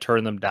somebody had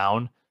turned them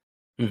down.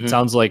 It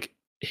sounds like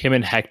him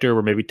and Hector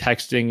were maybe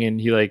texting, and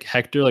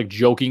Hector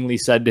jokingly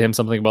said to him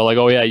something about like,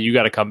 oh yeah, you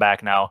got to come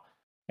back now.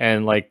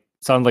 And like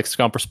sounded like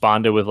Scump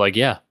responded with like,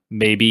 yeah,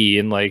 maybe.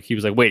 And like he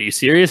was like, wait, are you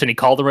serious? And he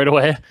called him right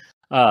away.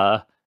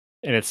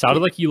 And it sounded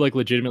like he like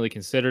legitimately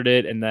considered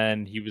it. And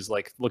then he was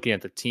like looking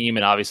at the team,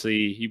 and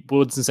obviously he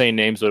wasn't saying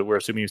names, but we're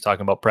assuming he was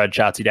talking about Pred,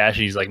 Shotzi, Dash.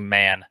 And he's like,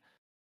 man,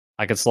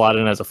 I could slot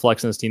in as a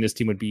flex in this team. This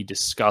team would be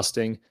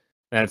disgusting.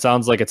 And it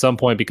sounds like at some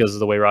point, because of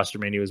the way roster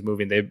mania was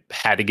moving, they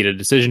had to get a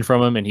decision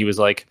from him. And he was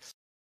like,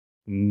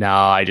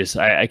 nah,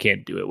 I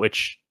can't do it.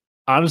 Which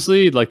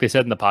honestly, like they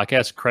said in the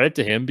podcast, credit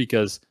to him,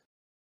 because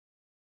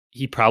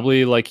he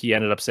probably, like he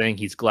ended up saying,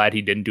 he's glad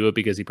he didn't do it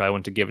because he probably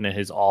wouldn't have given it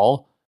his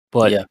all.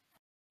 But Yeah.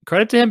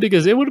 credit to him,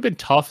 because it would have been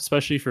tough,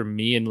 especially for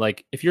me. And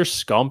like, if you're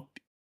Scump,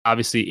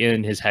 obviously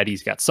in his head,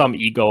 he's got some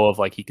ego of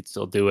like, he could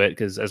still do it,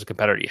 because as a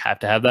competitor, you have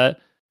to have that.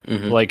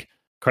 Mhm. Like,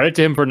 credit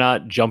to him for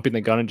not jumping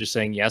the gun and just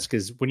saying yes.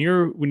 Because when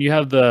you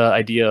have the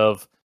idea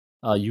of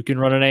you can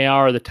run an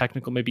AR, the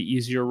technical maybe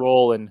easier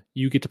role, and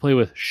you get to play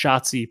with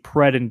Shotzi,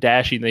 Pred, and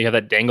Dashy, and then you have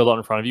that dangled out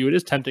in front of you, it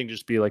is tempting to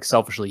just be like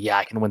selfishly, yeah,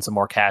 I can win some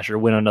more cash or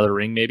win another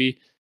ring maybe.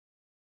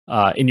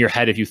 In your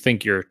head, if you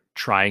think you're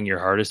trying your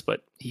hardest,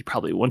 but he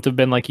probably wouldn't have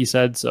been, like he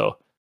said. So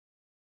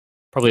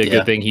probably a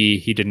good thing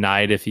he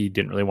denied if he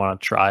didn't really want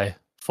to try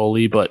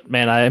fully. But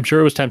man, I'm sure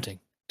it was tempting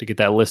to get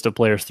that list of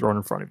players thrown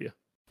in front of you.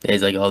 Yeah,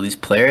 he's like, all these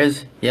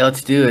players, yeah,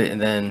 let's do it. And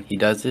then he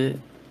does it.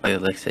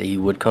 Like say he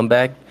would come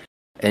back,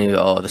 and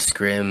all the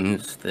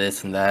scrims,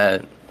 this and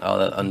that, all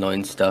that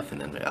annoying stuff,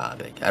 and then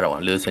like, I don't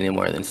want to lose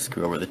anymore, and then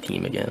screw over the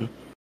team again.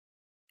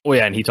 Oh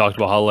yeah, and he talked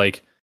about how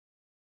like,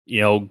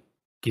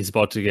 he's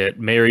about to get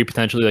married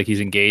potentially, like he's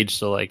engaged,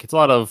 so like it's a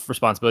lot of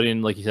responsibility,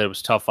 and like he said, it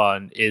was tough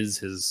on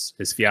his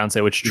fiance,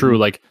 which is true.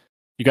 Like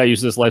you got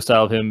used to this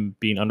lifestyle of him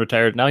being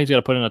unretired. Now he's got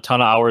to put in a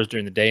ton of hours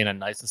during the day and at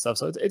nights and stuff.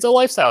 So it's a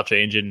lifestyle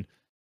change, and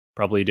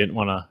probably didn't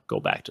want to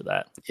go back to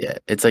that. Yeah,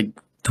 it's like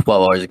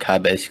 12 hours a kai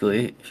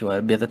basically if you want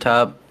to be at the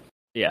top.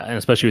 Yeah, and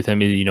especially with him,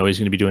 he's going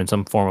to be doing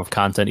some form of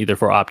content either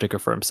for Optic or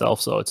for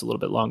himself, so it's a little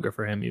bit longer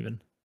for him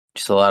even.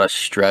 Just a lot of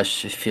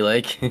stress. I feel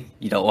like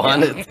you don't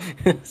want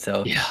it.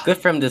 So good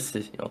for him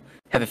to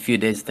have a few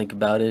days to think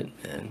about it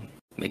and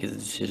make his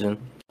decision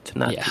to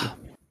not do.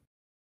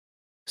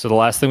 So the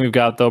last thing we've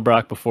got though,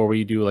 Brock, before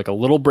we do like a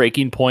little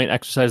breaking point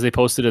exercise they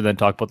posted and then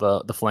talk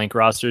about the flank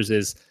rosters,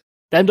 is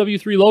the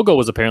MW3 logo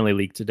was apparently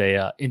leaked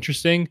today.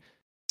 Interesting.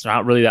 It's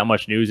not really that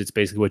much news. It's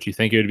basically what you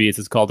think it would be.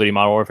 It's Call of Duty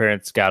Modern Warfare.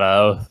 It's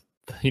got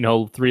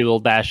three little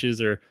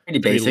dashes or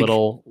three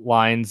little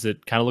lines.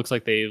 It kind of looks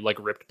like they like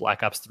ripped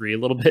Black Ops 3 a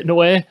little bit in a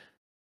way.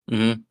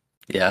 Mm-hmm.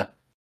 Yeah.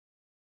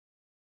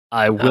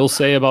 I will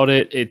say about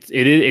it,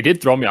 it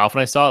did throw me off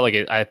when I saw it.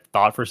 Like I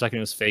thought for a second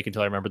it was fake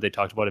until I remembered they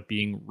talked about it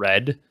being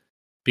red,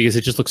 because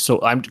it just looks so.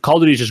 Call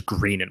of Duty is just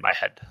green in my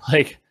head.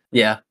 Like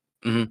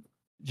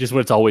just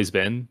what it's always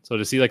been. So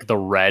to see like the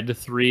red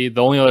 3,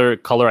 the only other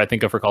color I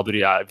think of for Call of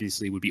Duty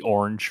obviously would be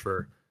orange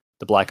for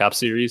the Black Ops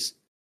series.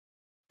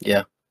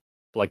 Yeah.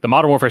 Like the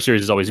Modern Warfare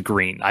series is always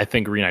green. I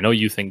think green. I know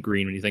you think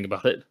green when you think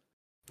about it.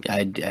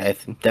 I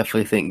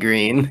definitely think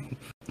green,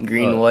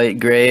 white,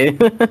 gray.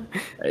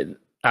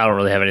 I don't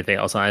really have anything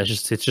else on it. It's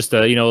just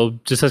a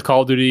just says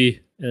Call of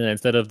Duty, and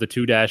instead of the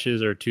 2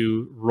 dashes or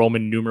 2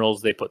 Roman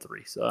numerals, they put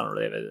 3. So I don't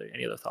really have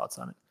any other thoughts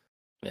on it.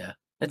 Yeah,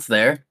 it's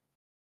there.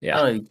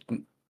 Yeah,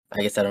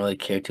 I guess I don't really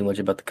care too much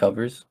about the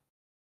covers.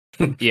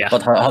 Yeah,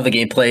 about how the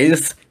game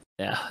plays.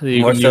 Yeah,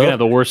 you can have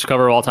the worst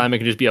cover of all time. It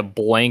can just be a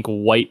blank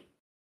white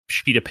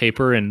sheet of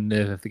paper, and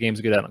if the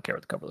game's good, I don't care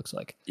what the cover looks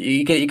like.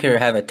 You could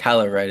have a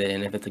Tyler write it,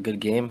 and if it's a good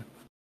game,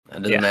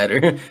 it doesn't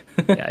matter.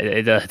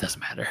 It doesn't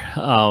matter.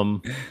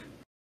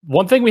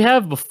 One thing we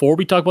have before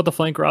we talk about the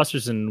flank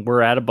rosters, and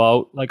we're at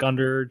about like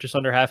just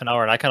under half an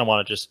hour, and I kind of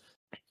want to just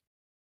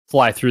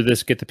fly through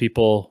this, get the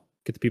people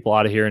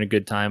out of here in a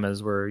good time,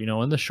 as we're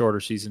in the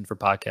shorter season for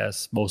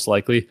podcasts most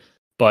likely.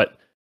 But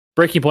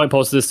Breaking Point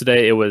posted this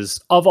today. It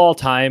was, of all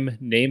time,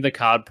 name the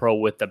COD Pro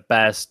with the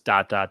best ...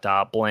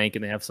 blank,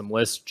 and they have some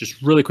lists. Just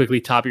really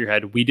quickly, top of your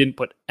head, we didn't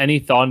put any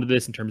thought into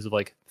this in terms of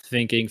like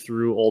thinking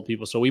through old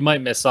people, so we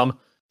might miss some.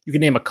 You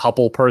can name a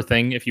couple per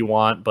thing if you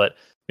want, but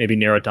maybe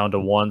narrow it down to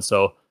one.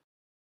 So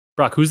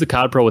Brock, who's the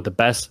COD Pro with the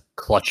best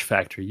clutch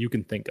factor you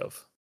can think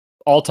of?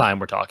 All time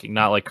we're talking,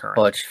 not like current.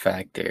 Clutch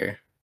factor.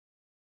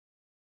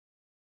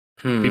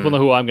 People know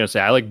who I'm going to say.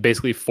 I like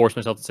basically force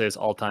myself to say this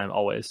all time,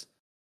 always.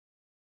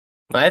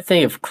 When I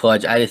think of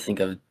clutch, I just think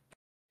of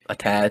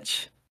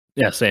attach.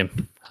 Yeah,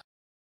 same.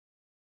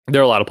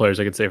 There are a lot of players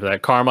I could say for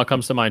that. Karma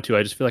comes to mind too.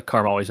 I just feel like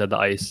Karma always had the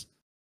ice.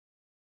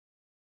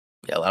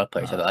 Yeah, a lot of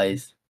players have the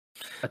ice.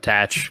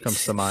 Attach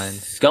comes to mind.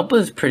 Scump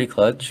is pretty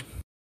clutch.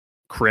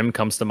 Crim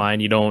comes to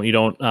mind. You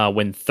don't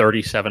win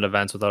 37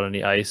 events without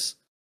any ice.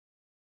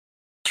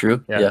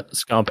 True. Yeah.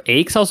 Scump.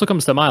 Aches also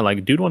comes to mind.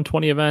 Like, dude won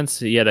 20 events.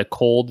 He had a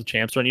cold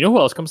champs run. You know who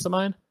else comes to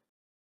mind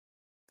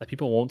that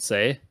people won't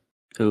say?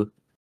 Who?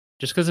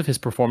 Just because of his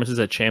performances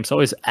at champs,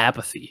 always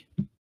Apathy.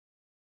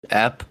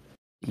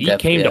 He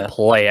came to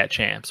play at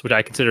champs, which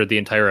I consider the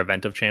entire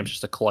event of champs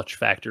just a clutch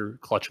factor,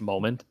 clutch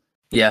moment.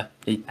 Yeah.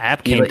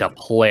 App came to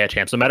play at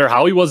champs. No matter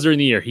how he was during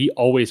the year, he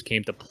always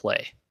came to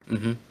play.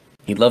 Mm-hmm.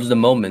 He loves the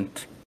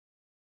moment.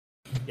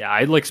 Yeah,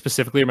 I like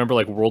specifically remember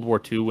like World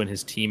War II when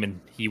his team and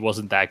he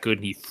wasn't that good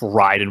and he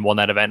fried and won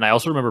that event. And I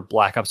also remember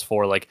Black Ops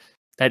 4, like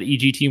that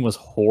EG team was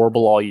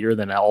horrible all year.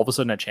 Then all of a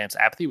sudden at Champs,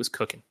 Apathy was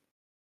cooking.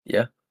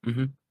 Yeah.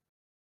 Mm-hmm.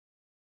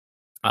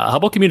 How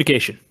about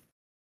communication?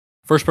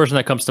 First person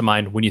that comes to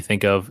mind when you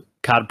think of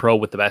COD Pro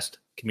with the best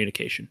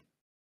communication.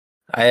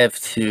 I have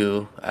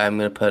two. I'm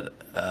gonna put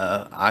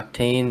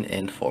Octane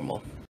and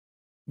Formal.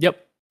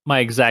 Yep, my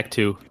exact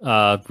two.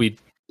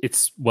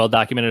 It's well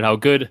documented how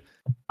good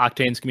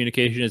Octane's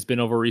communication has been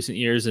over recent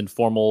years, and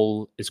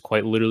Formal is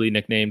quite literally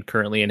nicknamed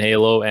currently in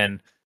Halo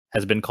and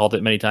has been called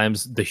it many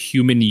times the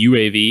human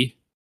UAV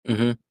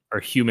or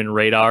human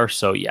radar.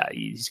 So yeah,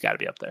 he's got to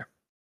be up there.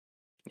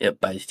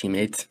 Yep, by his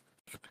teammates.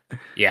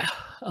 Yeah.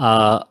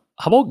 How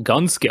about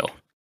gun skill?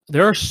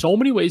 There are so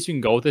many ways you can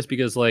go with this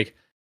because like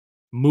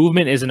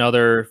movement is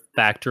another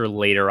factor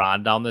later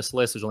on down this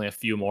list. There's only a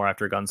few more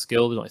after gun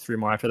skill. There's only 3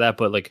 more after that,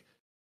 but like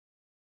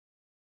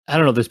I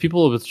don't know. There's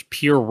people with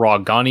pure raw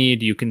gunny.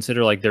 Do you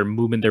consider like their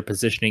movement, their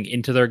positioning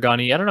into their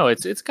gunny? I don't know.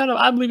 It's kind of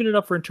I'm leaving it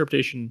up for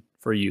interpretation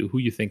for you. Who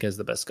you think has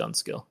the best gun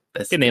skill?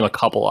 You can name a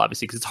couple,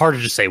 obviously, because it's hard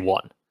to just say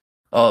one.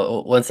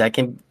 Oh, 1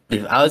 second.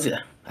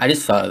 I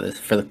just saw this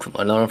for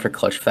another one for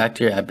clutch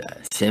factor.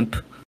 Simp.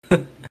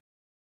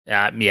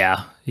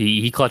 Yeah.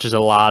 He clutches a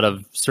lot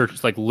of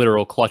search, like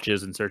literal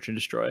clutches in search and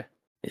destroy.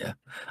 Yeah.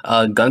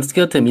 Gun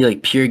skill to me,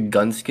 like pure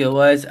gun skill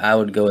wise, I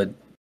would go with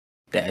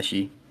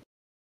Dashy.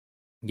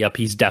 Yep,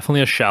 he's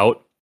definitely a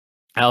shout.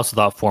 I also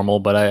thought Formal,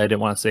 but I didn't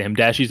want to say him.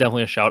 Dashy's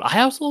definitely a shout.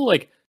 I also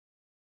like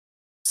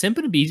Simp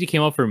and Abeezy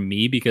came up for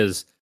me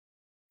because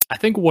I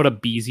think what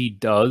Abeezy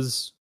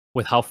does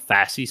with how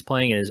fast he's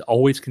playing and is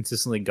always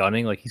consistently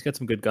gunning, like he's got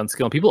some good gun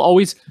skill.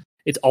 And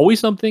it's always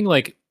something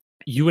like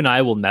you and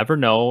I will never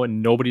know,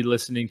 and nobody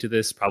listening to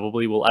this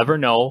probably will ever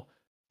know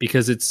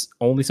because it's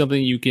only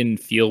something you can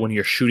feel when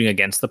you're shooting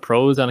against the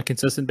pros on a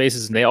consistent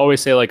basis. And they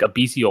always say like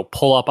Abeezy will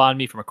pull up on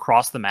me from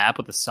across the map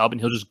with a sub and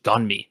he'll just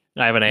gun me.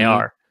 And I have an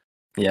AR.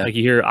 Yeah. Like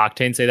you hear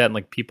Octane say that and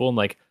like people and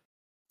like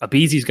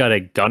Abeezy's got a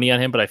gunny on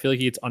him, but I feel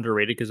like it's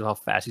underrated because of how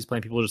fast he's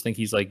playing. People just think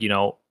he's like,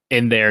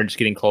 in there and just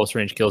getting close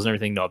range kills and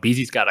everything. No,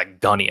 Abeezy's got a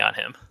gunny on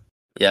him.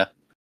 Yeah.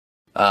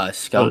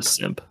 Scump.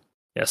 Simp.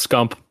 Yeah,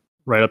 Scump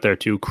right up there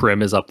too.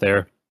 Crim is up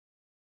there.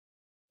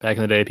 Back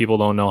in the day, people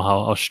don't know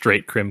how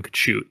straight Crim could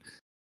shoot.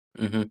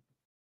 Mm-hmm.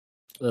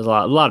 There's a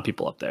lot of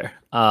people up there.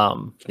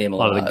 Name a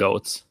lot of the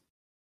goats.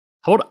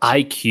 How about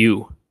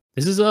IQ?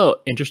 This is a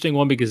interesting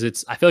one because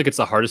I feel like it's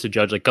the hardest to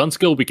judge. Like gun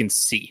skill, we can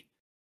see.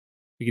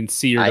 We can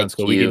see your gun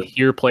skill. We can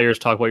hear players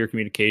talk about your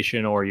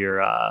communication or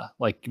your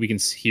like we can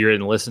hear it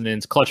and listen.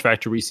 It's clutch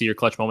factor. We see your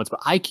clutch moments, but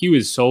IQ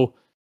is so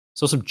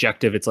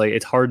subjective. It's like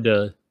it's hard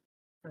to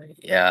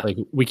like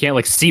we can't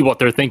like see what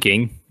they're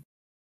thinking.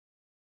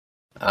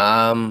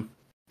 I'm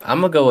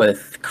gonna go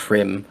with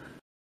Crim.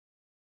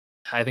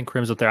 I think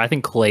Crim's up there. I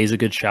think Clay's a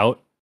good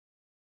shout.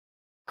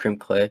 Crim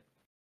Clay.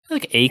 I feel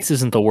like Aches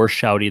isn't the worst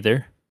shout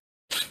either.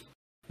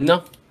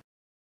 No.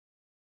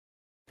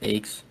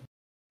 Aches.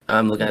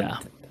 I'm looking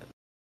at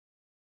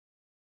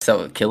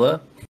so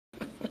Killa.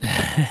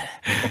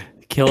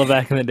 Killa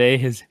back in the day,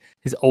 his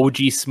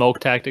OG smoke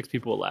tactics.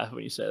 People will laugh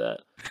when you say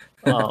that.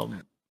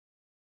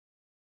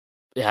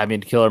 Yeah, I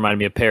mean, Killa reminded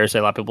me of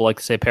Parasite. A lot of people like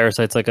to say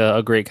Parasite's like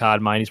a great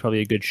COD mine. He's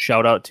probably a good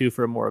shout out too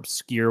for a more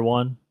obscure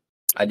one.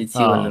 I did see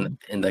one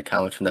in the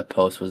comments from that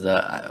post was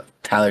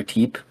Tyler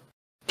TP.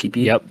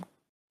 Yep,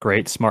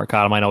 great smart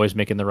COD mine, always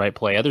making the right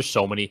play. There's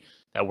so many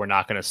that we're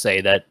not going to say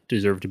that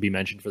deserve to be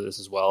mentioned for this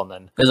as well. And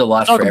then there's a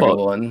lot for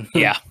everyone.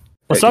 Yeah.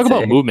 Let's talk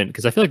about movement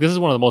because I feel like this is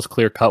one of the most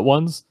clear cut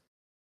ones.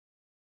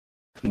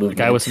 The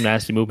guy with some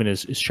nasty movement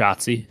is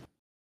Shotzzy.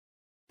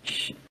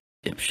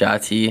 Yep,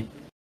 Shotzzy.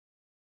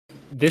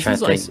 This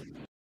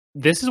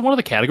is one of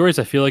the categories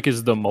I feel like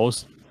is the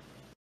most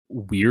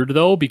weird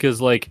though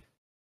because like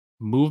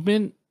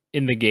movement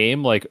in the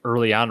game like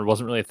early on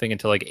wasn't really a thing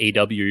until like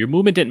AW. Your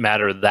movement didn't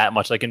matter that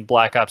much like in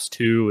Black Ops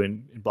 2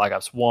 and in Black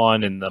Ops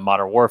 1 and the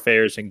Modern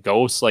Warfares and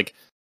Ghosts like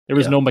there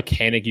was no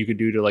mechanic you could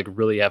do to like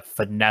really have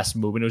finesse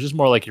movement. It was just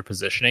more like your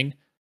positioning.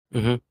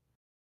 Mm-hmm.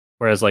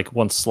 Whereas like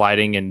once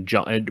sliding and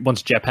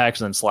once jetpacks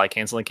and then slide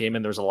canceling came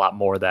in, there was a lot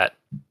more that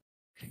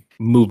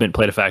movement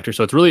played a factor.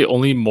 So it's really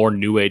only more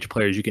new age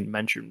players you can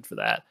mention for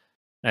that.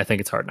 And I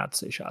think it's hard not to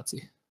say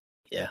Shotzzy.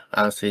 Yeah,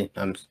 honestly,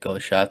 I'm going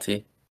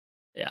Shotzzy.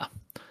 Yeah.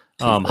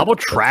 How about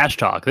trash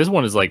talk? This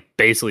one is like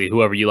basically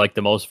whoever you like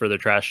the most for their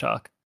trash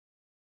talk.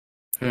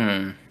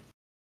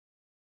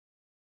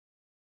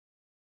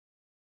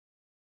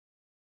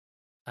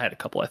 I had a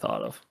couple I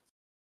thought of.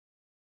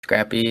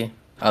 Scrappy.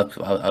 I'll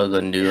go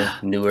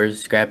newer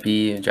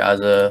Scrappy,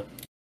 Drazah.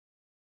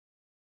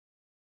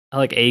 I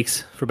like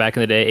Aches for back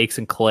in the day. Aches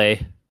and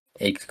Clay.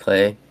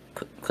 Clay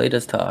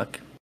does talk.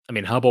 I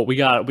mean, how about we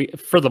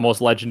for the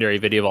most legendary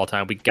video of all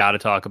time, we got to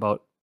talk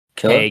about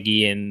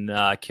Kagi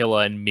and Killa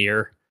and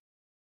Mir.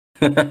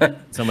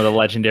 Some of the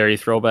legendary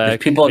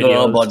throwback. People don't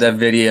know about that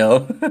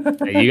video.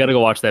 Yeah, you got to go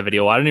watch that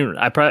video.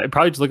 I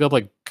probably just look up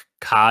like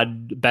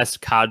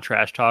best COD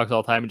trash talks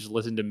all the time and just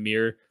listen to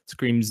Mir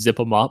scream "zip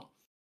 'em up."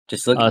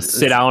 Just look.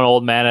 Sit down,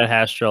 old man at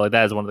Hastro. Like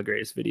that is one of the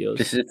greatest videos.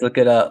 Just look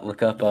it up.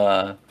 Look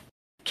up.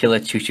 Kill a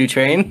Choo Choo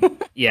Train.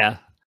 Yeah,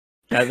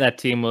 that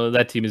team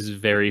is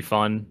very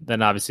fun.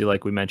 Then obviously,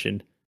 like we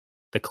mentioned,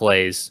 the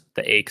Clays,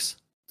 the Aches,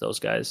 those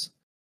guys.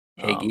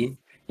 Haggy.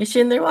 You're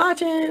sitting there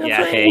watching.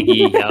 Yeah,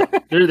 Haggy. Yeah,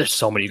 there's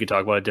so many you could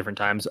talk about at different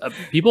times.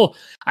 People,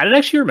 I didn't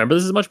actually remember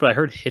this as much, but I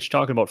heard Hitch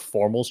talking about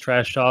Formal's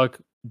trash talk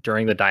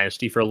during the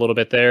Dynasty for a little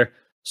bit there.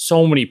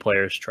 So many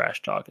players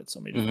trash talk at so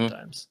many different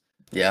times.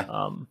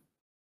 Yeah.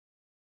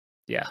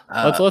 Yeah.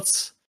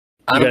 Let's.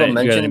 Honorable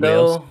mention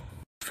though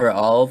for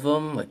all of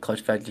them, like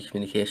clutch factor,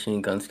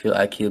 communication, gun skill,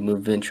 IQ,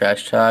 movement,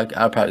 trash talk.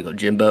 I'll probably go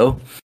Jimbo.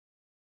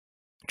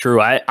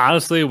 True. I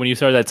honestly, when you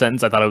started that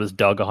sentence, I thought it was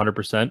Doug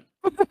 100%.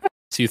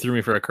 So you threw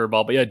me for a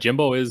curveball, but yeah,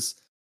 Jimbo is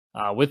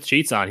with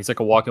cheats on. He's like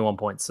a walking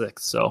 1.6.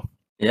 So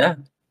yeah,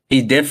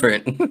 he's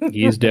different.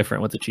 He is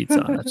different with the cheats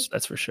on.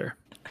 That's for sure.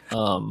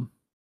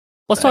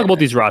 Let's talk about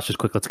these rosters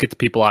quick. Let's get the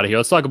people out of here.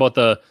 Let's talk about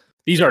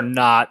these are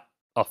not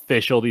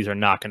official. These are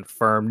not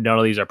confirmed. None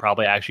of these are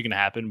probably actually going to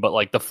happen. But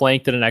like the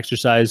flank did an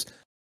exercise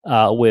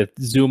with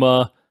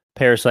Zuma,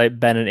 Parasite,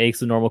 Ben, and Aches,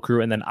 the normal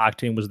crew, and then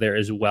Octane was there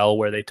as well,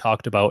 where they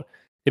talked about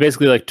they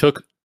basically like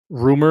took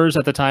rumors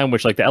at the time,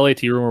 which like the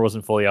LAT rumor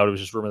wasn't fully out. It was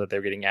just rumor that they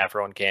were getting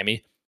Afro and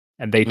Cammy,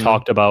 and they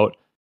talked about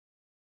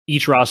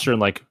each roster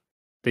and like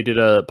they did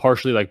a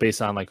partially like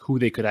based on like who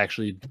they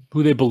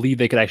believe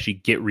they could actually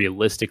get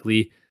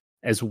realistically,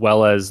 as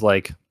well as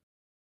like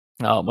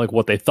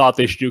what they thought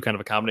they should do, kind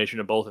of a combination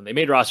of both. And they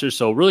made rosters.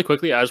 So really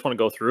quickly, I just want to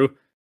go through,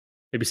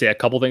 maybe say a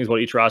couple things about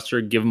each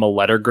roster, give them a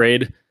letter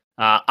grade.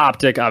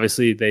 Optic,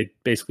 obviously, they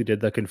basically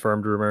did the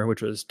confirmed rumor,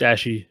 which was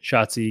Dashy,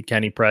 Shotzi,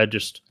 Kenny, Pred,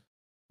 just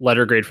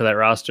letter grade for that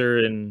roster.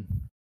 And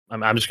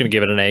I'm just going to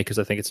give it an A because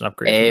I think it's an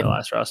upgrade from the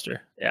last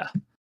roster. Yeah.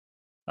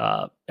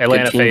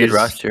 Atlanta Faze. Good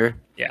roster.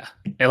 Yeah.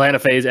 Atlanta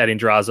Faze adding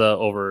Drazah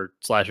over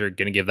Slasher,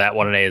 going to give that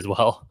one an A as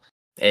well.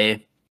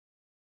 A.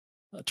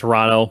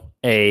 Toronto,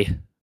 A.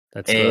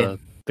 That's the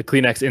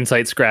Kleenex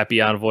Insight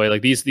Scrappy Envoy.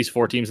 Like these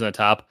four teams in the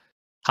top.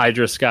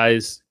 Hydra,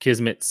 Skies,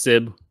 Kismet,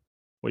 Sib.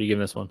 What are you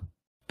giving this one?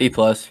 B+.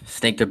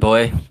 Snake their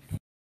boy.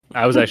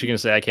 I was actually going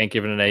to say I can't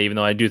give it an A, even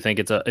though I do think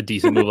it's a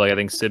decent move. Like I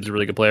think Sib's a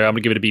really good player. I'm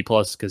going to give it a B+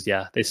 because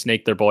yeah, they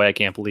snaked their boy. I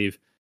can't believe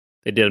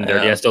they did him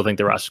dirty. I still think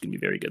the roster's going to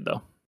be very good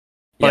though.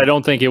 But I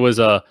don't think it was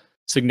a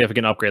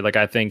significant upgrade. Like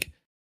I think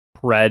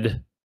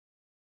Pred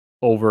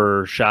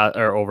over Shot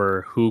or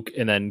over Hook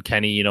and then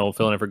Kenny,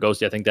 filling in for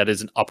Ghosty. I think that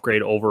is an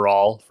upgrade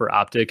overall for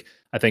Optic.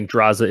 I think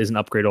Drazah is an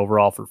upgrade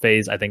overall for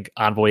Faze. I think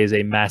Envoy is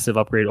a massive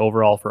upgrade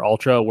overall for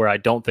Ultra, where I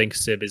don't think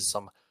Sib is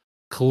some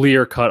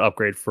clear-cut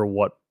upgrade for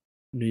what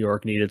New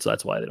York needed, so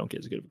that's why they don't get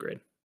as good of a grade.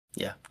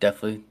 Yeah,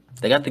 definitely.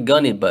 They got the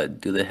gunny,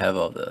 but do they have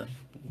all the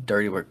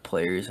dirty work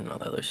players and all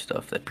that other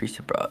stuff that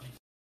Priestahh brought?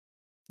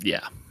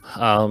 Yeah.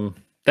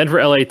 Then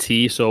for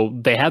LAT, so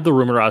they had the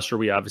rumor roster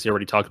we obviously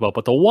already talked about,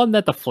 but the one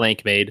that the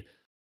flank made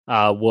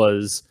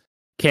was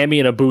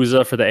Cammy and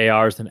Abuza for the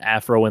ARs, and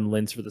Afro and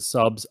Linz for the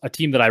subs. A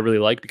team that I really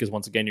like because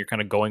once again, you're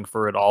kind of going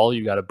for it all.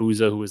 You got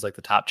Abuza, who was like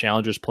the top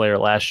challengers player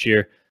last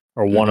year,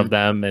 or one of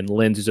them, and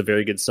Linz, who's a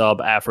very good sub.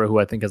 Afro, who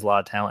I think has a lot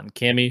of talent, and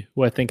Cammy,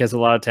 who I think has a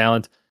lot of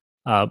talent.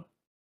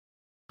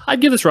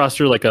 I'd give this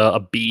roster like a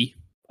B,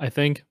 I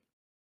think.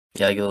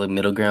 Yeah, I go like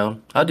middle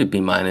ground. I'll do B-.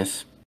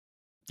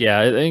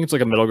 Yeah, I think it's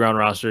like a middle ground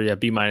roster. Yeah,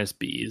 B-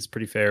 B is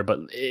pretty fair, but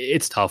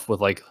it's tough with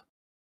like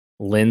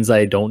Linz.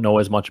 I don't know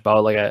as much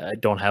about. Like I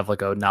don't have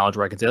like a knowledge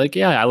where I can say like,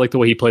 yeah, I like the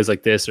way he plays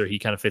like this, or he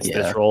kind of fits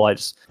this role. I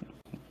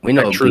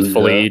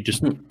truthfully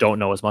just don't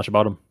know as much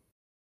about him.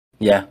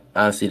 Yeah,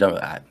 honestly, don't.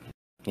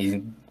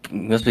 He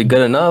must be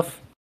good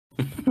enough.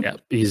 Yeah,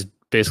 he's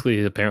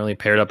basically apparently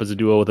paired up as a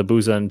duo with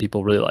Abuza, and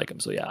people really like him.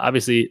 So yeah,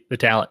 obviously the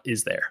talent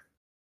is there.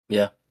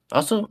 Yeah.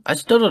 Also, I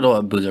still don't know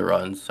what Abuza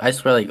runs. I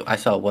swear, like I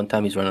saw one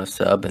time he's running a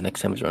sub, and next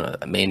time he's running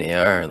a main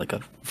AR, or like a.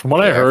 From what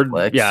AR I heard,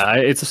 flex. Yeah,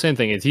 it's the same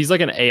thing. He's like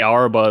an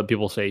AR, but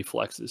people say he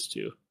flexes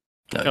too.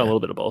 Kind of a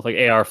little bit of both, like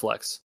AR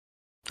flex.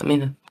 I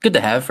mean, good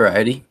to have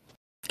variety.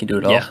 You can do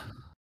it all.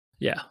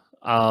 Yeah.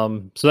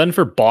 So then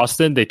for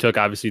Boston, they took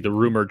obviously the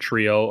rumored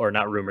trio, or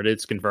not rumored,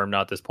 it's confirmed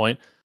now at this point.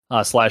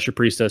 Slasher,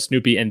 Priestahh,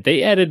 Snoopy, and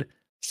they added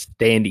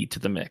Standy to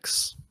the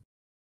mix.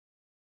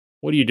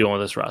 What are you doing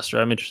with this roster?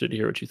 I'm interested to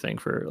hear what you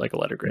think for like a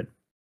letter grade.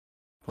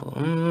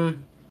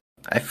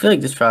 I feel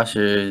like this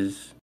roster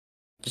is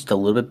just a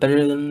little bit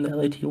better than the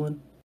LAT one.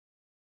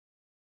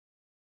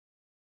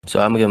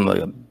 So I'm gonna give them like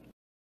a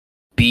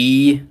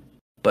B,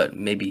 but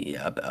maybe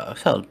a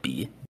solid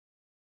B.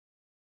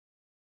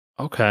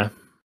 Okay.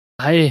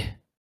 I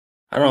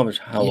don't know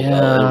how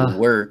well it would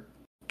work.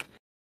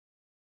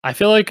 I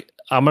feel like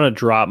I'm gonna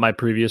drop my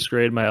previous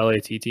grade, my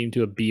LAT team,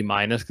 to a B-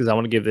 because I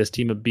want to give this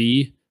team a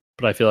B.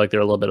 But I feel like they're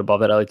a little bit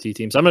above that LAT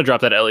team. So I'm going to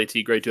drop that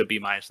LAT grade to a B-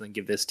 and then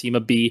give this team a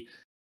B.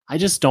 I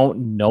just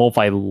don't know if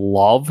I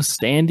love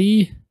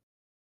Standy.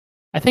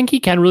 I think he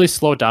can really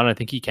slow it down. I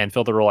think he can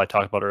fill the role I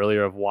talked about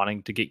earlier of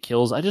wanting to get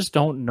kills. I just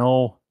don't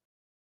know.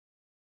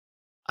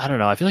 I don't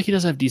know. I feel like he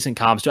does have decent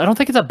comms too. I don't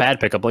think it's a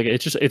bad pickup. Like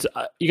it's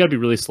you got to be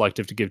really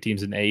selective to give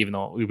teams an A, even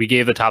though we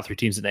gave the top 3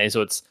 teams an A.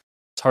 So it's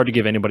hard to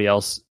give anybody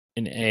else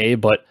an A,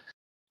 but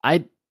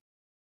I'm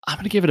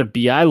going to give it a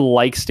B. I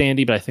like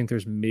Standy, but I think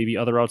there's maybe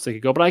other routes they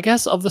could go. But I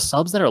guess of the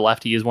subs that are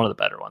left, he is one of the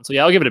better ones. So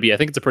yeah, I'll give it a B. I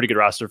think it's a pretty good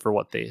roster for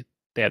what they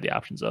have the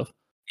options of.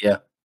 Yeah.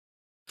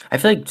 I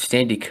feel like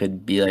Standy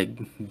could be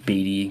like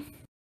Beatty,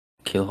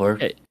 kill her.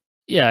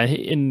 Yeah,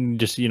 and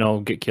just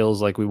get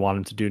kills like we want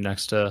him to do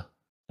next to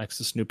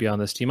Snoopy on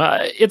this team.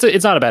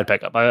 It's not a bad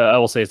pickup. I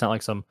will say it's not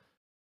like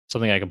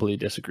something I completely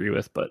disagree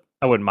with, but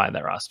I wouldn't mind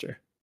that roster.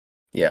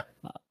 Yeah.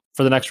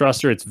 For the next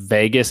roster, it's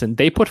Vegas, and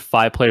they put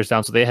 5 players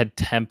down. So they had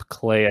Temp,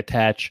 Clay,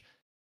 Attach,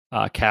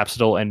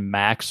 Capsidal, and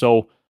Mac.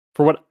 So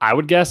for what I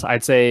would guess,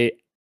 I'd say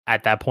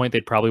at that point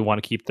they'd probably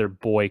want to keep their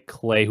boy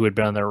Clay, who had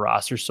been on their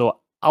roster. So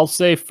I'll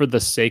say for the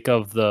sake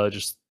of the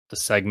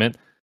segment,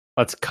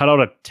 let's cut out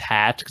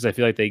Attach because I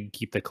feel like they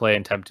keep the Clay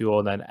and Temp duo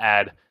and then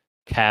add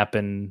Cap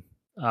and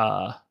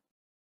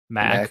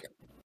Mac.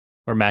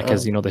 Or Mac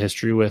has the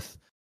history with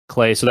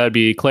Clay. So that would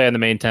be Clay on the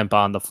main Temp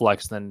on the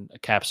flex, then a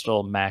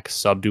Capsidal Mac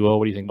sub duo.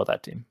 What do you think about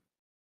that team?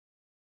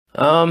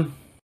 I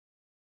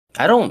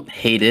don't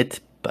hate it,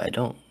 but I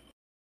don't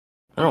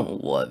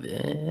love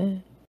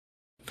it.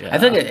 Yeah. I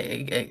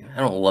think I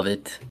don't love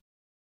it.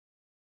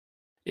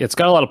 It's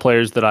got a lot of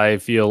players that I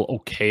feel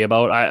okay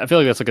about. I feel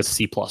like that's like a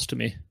C+ to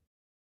me.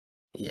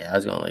 Yeah, I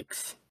was going like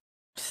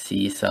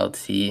C, South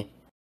C.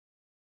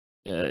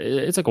 Yeah,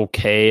 it's like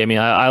okay. I mean,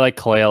 I like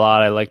Clay a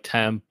lot. I like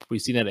Temp.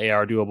 We've seen that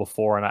AR duo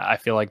before, and I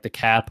feel like the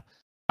Cap.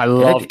 I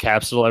love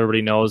Capsidal.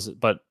 Everybody knows,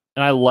 and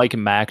I like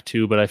Mac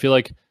too. But I feel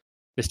like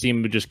this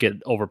team would just get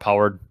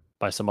overpowered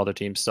by some other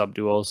teams sub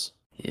duos.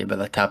 Yeah, by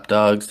the top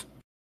dogs.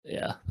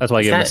 Yeah, that's why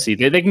I give them a C.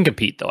 They can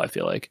compete though. I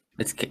feel like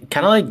it's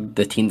kind of like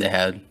the team they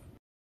had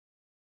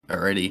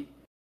already.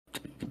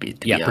 To be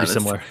pretty honest.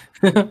 similar.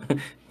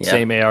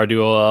 Same AR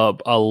duo,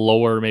 a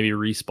lower maybe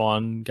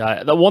respawn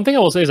guy. The one thing I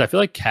will say is I feel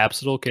like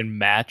Capsidal can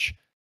match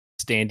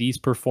Standy's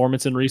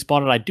performance in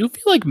respawn, and I do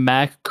feel like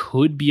Mac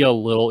could be a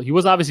little. He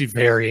was obviously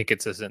very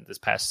inconsistent this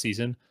past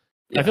season.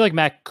 Yeah. I feel like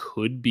Mac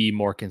could be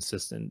more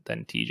consistent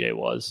than TJ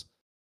was.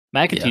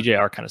 Mac and TJ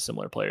are kind of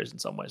similar players in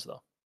some ways,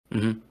 though.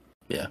 Mm-hmm.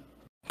 Yeah.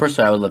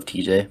 Personally, I would love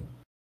TJ.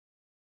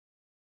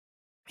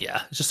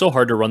 Yeah, it's just so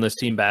hard to run this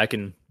team back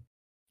and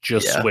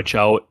just switch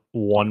out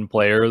one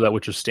player,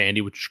 which was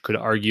Standy, which could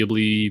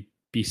arguably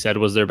be said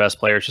was their best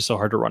player. It's just so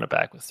hard to run it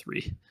back with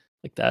 3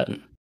 like that.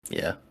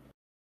 Yeah.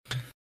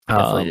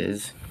 Definitely it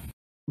is.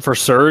 For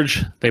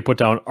Surge, they put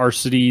down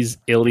Arcides,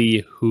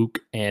 Illy, Hook,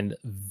 and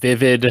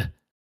Vivid.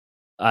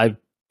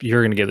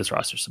 You're going to give this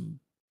roster some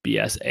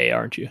BSA,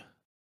 aren't you?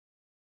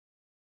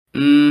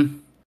 No,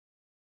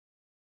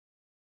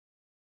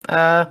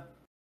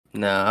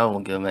 I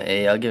won't give him an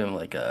A. I'll give him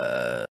like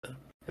a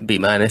B-.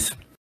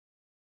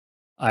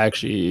 I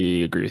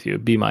actually agree with you.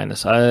 B-.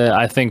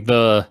 I think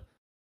the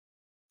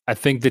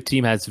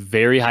team has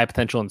very high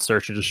potential in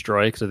Search and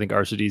Destroy because I think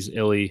Arcides,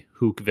 Illy,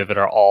 Hook, Vivid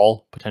are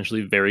all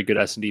potentially very good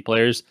S&D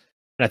players.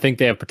 And I think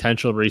they have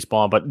potential in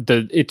Respawn, but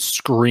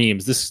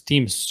this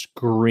team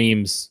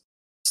screams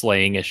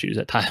slaying issues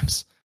at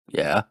times.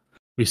 Yeah.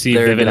 We've seen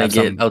They're Vivid gonna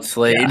get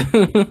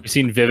outslayed. Yeah. We've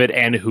seen Vivid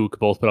and Hook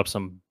both put up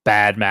some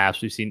bad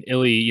maps. We've seen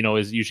Illy,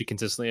 is usually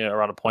consistently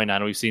around a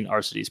 0.9. We've seen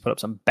Arcides put up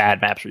some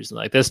bad maps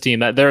recently. Like this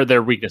team, that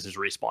their weakness is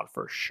Respawn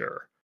for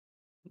sure.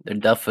 They're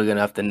definitely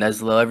gonna have to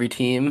Neslo every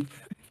team.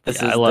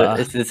 This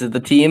is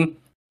the team.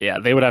 Yeah,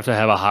 they would have to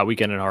have a hot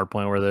weekend in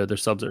Hardpoint where their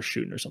subs are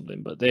shooting or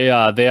something. But they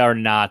are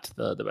not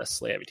the best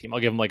slay heavy team. I'll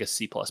give them like a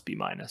C+, B-.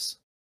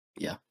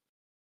 Yeah.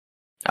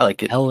 I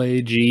like it.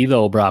 LAG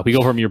though, Brock. We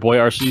go from your boy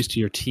Arceus to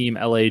your team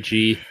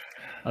LAG.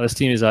 This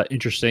team is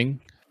interesting.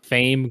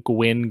 Fame,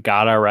 Gwyn,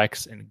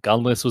 GodRx, and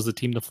Gunless was the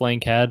team the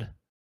flank had.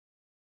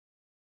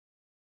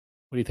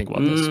 What do you think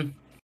about this?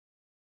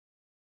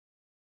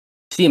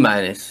 C-.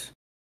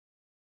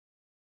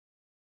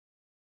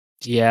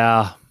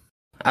 Yeah.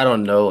 I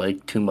don't know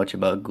like too much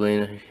about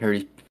Gwyn. I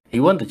heard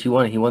he won the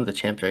 2-1. He won the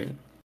champs, right?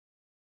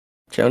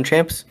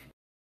 Champs?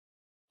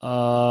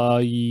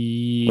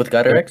 With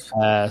GodRx?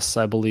 Yes,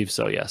 I believe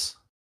so, yes.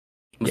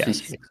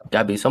 Yes.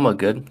 Gotta be somewhat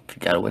good if you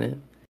gotta win it.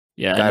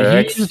 Yeah, I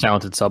mean, he's a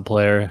talented sub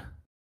player.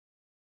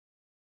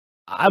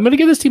 I'm going to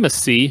give this team a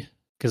C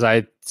because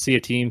I see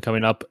a team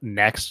coming up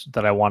next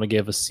that I want to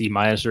give a C-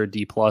 or a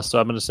D+. So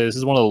I'm going to say this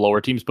is one of the lower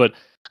teams, but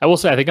I will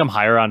say I think I'm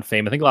higher on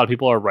Fame. I think a lot of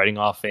people are writing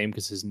off Fame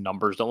because his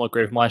numbers don't look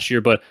great from last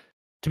year. But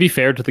to be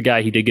fair to the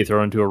guy, he did get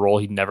thrown into a role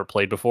he'd never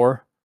played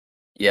before.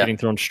 Yeah. Getting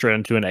thrown straight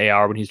into an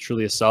AR when he's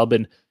truly a sub.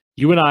 And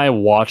you and I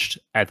watched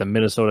at the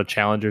Minnesota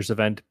Challengers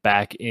event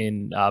back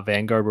in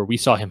Vanguard where we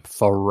saw him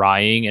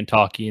frying and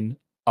talking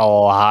a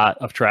lot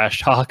of trash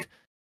talk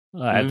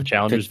at the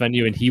Challengers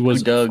venue, and he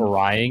was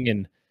frying.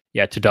 And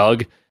to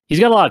Doug, he's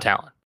got a lot of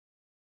talent.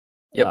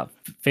 Yep.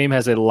 Fame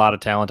has a lot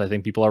of talent. I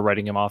think people are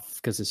writing him off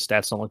because his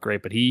stats don't look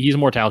great, but he's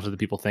more talented than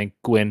people think.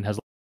 Gwyn has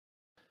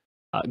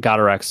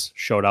GodRx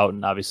showed out,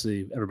 and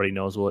obviously everybody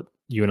knows what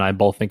you and I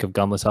both think of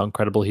Gunless, how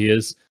incredible he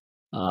is.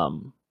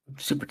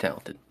 Super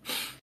talented.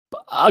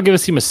 I'll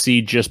give him a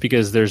C just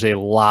because there's a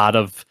lot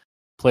of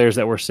players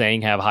that we're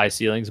saying have high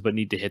ceilings but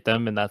need to hit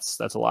them, and that's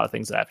a lot of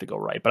things that have to go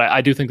right. But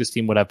I do think this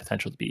team would have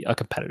potential to be a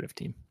competitive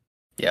team.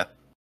 Yeah.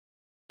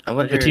 I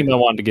The team I wonder.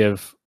 wanted to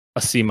give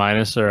a C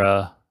minus or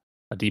a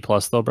D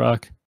plus though,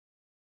 Brock,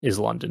 is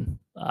London.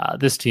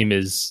 This team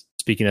is,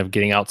 speaking of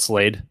getting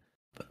outslayed,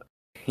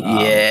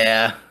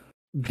 Yeah.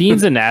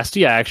 Beans and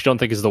Nasty I actually don't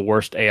think is the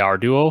worst AR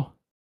duo,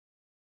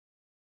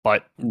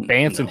 but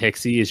Bance and No.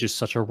 Hixie is just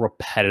such a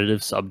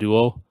repetitive sub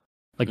duo.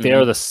 Like they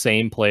are Hmm. the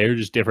same player,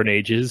 just different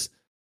ages.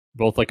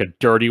 Both like a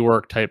dirty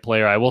work type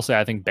player. I will say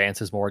I think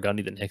Bance is more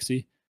gunny than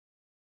Hixie.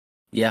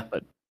 Yeah.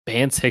 But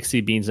Bance,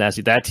 Hixie, Beans,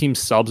 Nasty, that team's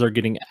subs are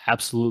getting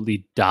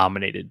absolutely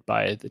dominated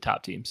by the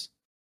top teams.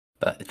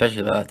 But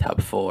especially the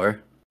top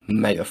four.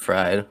 Mega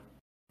fried.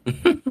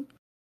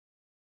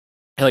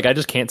 Like I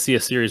just can't see a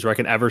series where I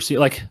can ever see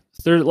like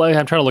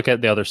I'm trying to look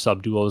at the other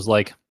sub duos.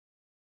 Like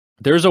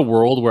there's a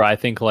world where I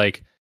think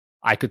like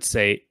I could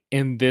say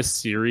in this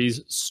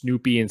series,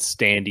 Snoopy and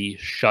Standy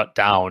shut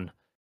down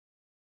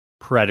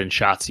Pred and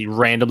Shotzi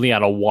randomly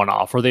on a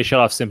one-off, or they shut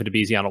off Simp and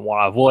Beezy on a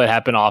one-off. Will it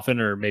happen often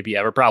or maybe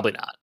ever? Probably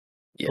not.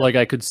 Yeah. Like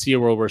I could see a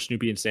world where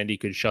Snoopy and Sandy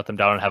could shut them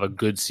down and have a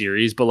good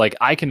series, but like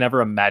I can never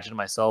imagine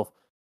myself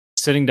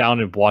sitting down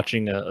and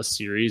watching a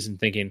series and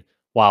thinking,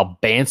 "Wow,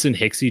 Bance and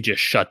Hixie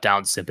just shut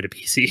down Simp and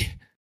BC."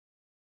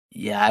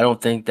 Yeah, I don't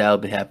think that'll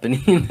be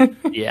happening.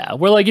 Yeah,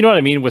 we're like, you know what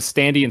I mean? With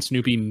Standy and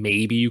Snoopy,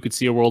 maybe you could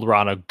see a world where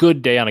on a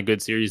good day on a good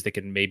series they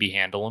can maybe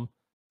handle them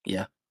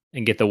Yeah.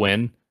 and get the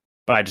win.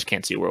 But I just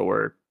can't see a world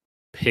where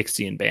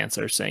Pixie and Bance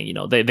are saying,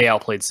 they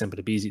outplayed Simp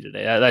and Beezy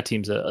today. That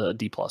team's a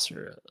D plus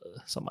or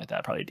something like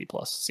that, probably a D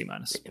plus, C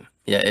minus.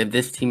 Yeah, if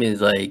this team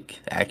is like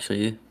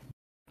actually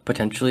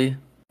potentially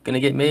gonna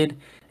get made,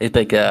 it's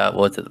like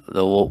what's it,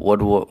 the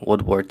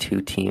World War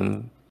II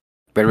team,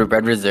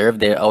 Red Reserve.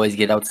 They always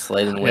get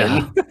outslayed and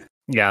Yeah, win.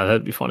 yeah,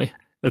 that'd be funny.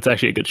 That's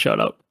actually a good shout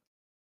out.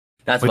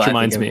 That's Which what I think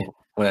reminds of me.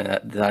 when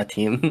that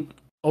team.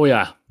 Oh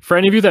yeah, for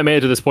any of you that made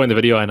it to this point in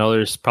the video, I know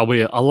there's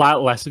probably a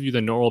lot less of you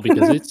than normal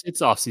because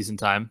it's off season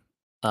time.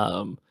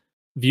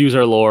 Views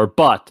are lower,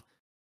 but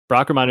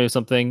Brock reminded me of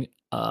something.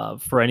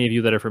 For any of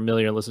you that are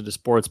familiar and listen to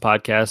sports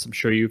podcasts, I'm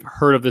sure you've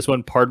heard of this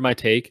one. Pardon my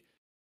take.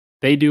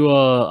 They do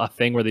a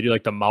thing where they do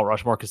like the Mount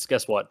Rushmore because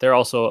guess what? They're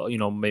also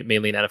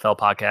mainly an NFL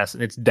podcast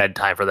and it's dead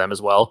time for them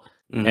as well.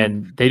 Mm-hmm.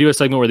 And they do a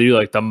segment where they do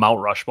like the Mount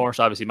Rushmore.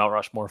 So obviously Mount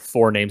Rushmore,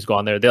 4 names go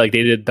on there. They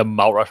did the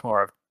Mount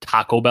Rushmore of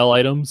Taco Bell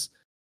items.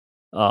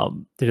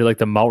 They did like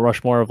the Mount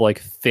Rushmore of like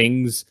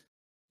things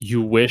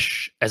you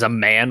wish as a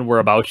man were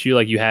about you,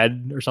 like you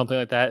had or something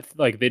like that.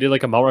 Like they did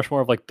like a Mount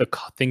Rushmore of like the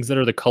things that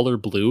are the color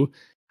blue.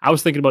 I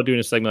was thinking about doing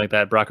a segment like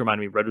that. Brock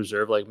reminded me Red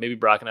Reserve. Like maybe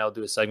Brock and I will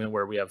do a segment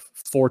where we have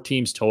 4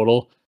 teams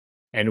total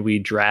and we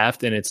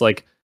draft, and it's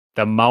like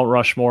the Mount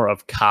Rushmore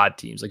of COD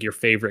teams, like your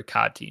favorite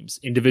COD teams,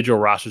 individual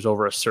rosters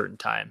over a certain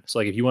time. So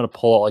like if you want to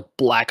pull out like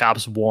Black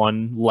Ops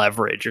 1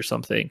 leverage or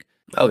something.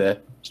 Okay.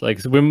 So like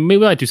we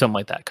might do something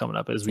like that coming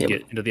up as we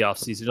get into the off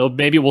season.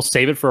 Maybe we'll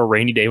save it for a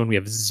rainy day when we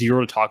have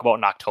 0 to talk about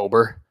in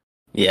October.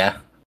 Yeah.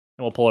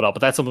 And we'll pull it up. But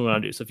that's something we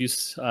want to do. So if you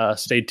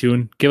stay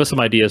tuned, give us some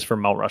ideas for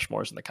Mount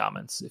Rushmores in the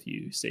comments. If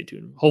you stay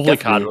tuned, hopefully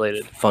COD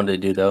related. Fun to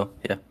do though.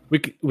 Yeah. We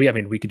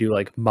could do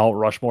like Mount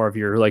Rushmore of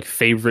your like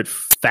favorite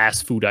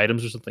fast food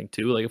items or something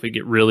too. Like if we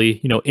get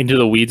really into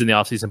the weeds in the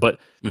off season. But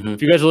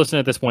if you guys are listening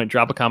at this point,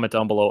 drop a comment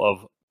down below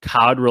of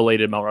COD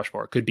related Mount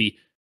Rushmore. It could be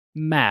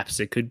maps,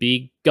 it could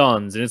be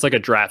guns, and it's like a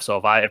draft. So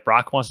if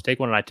Brock wants to take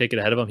one and I take it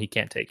ahead of him, he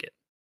can't take it.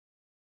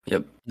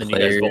 Yep. Then you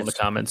guys vote in the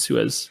comments who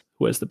has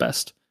the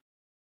best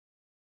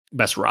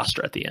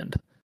roster at the end.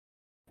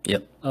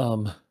 Yep.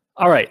 All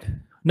right.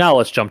 Now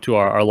let's jump to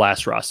our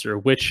last roster,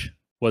 which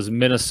was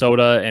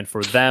Minnesota, and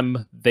for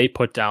them, they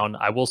put down,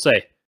 I will say,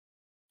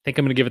 I think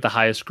I'm going to give it the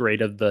highest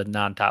grade of the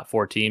non-top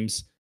 4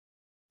 teams.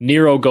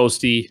 Nero,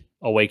 Ghosty,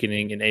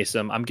 Awakening, and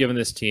ASIM. I'm giving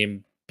this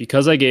team,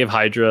 because I gave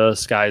Hydra,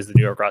 Skies, the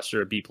New York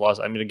roster a B+, I'm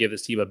going to give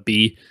this team a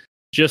B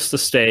just to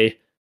stay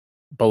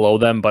below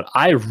them. But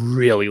I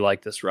really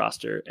like this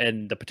roster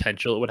and the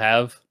potential it would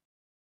have.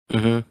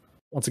 Mm-hmm.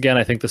 Once again,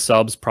 I think the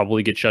subs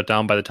probably get shut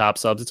down by the top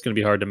subs. It's going to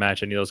be hard to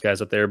match any of those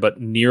guys up there. But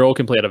Nero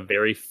can play at a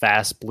very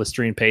fast,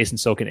 blistering pace, and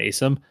so can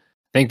ASIM.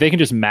 I think they can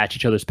just match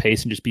each other's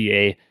pace and just be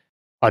a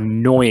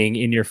annoying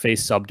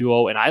in-your-face sub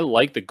duo. And I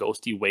like the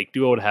Ghosty Wake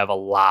duo to have a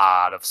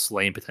lot of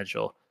slaying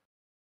potential.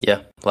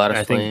 Yeah, a lot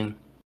of slaying.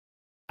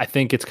 I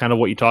think it's kind of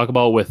what you talk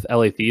about with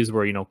LA Thieves,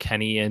 where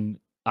Kenny and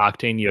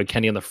Octane. You have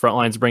Kenny on the front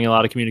lines bringing a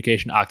lot of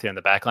communication, Octane on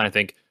the back line. I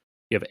think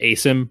you have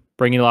ASIM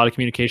bringing a lot of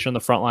communication on the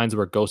front lines,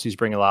 where Ghosty's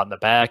bringing a lot in the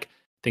back.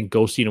 I think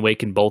Ghosty and Wake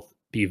can both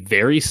be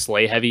very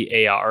slay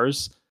heavy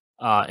ARs,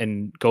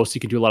 and Ghosty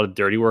can do a lot of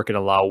dirty work and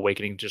allow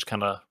Awakening to just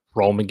kind of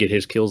roam and get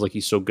his kills like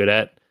he's so good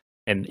at.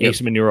 And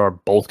ASIM and Nero are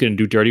both going to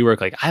do dirty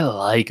work. Like I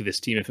like this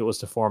team if it was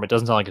to form. It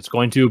doesn't sound like it's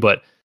going to,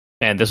 but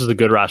man, this is a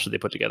good roster they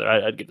put together.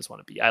 I'd give this one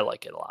a B. I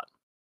like it a lot.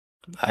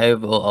 I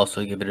will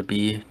also give it a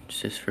B,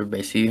 just for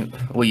basically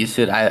what you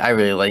said. I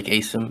really like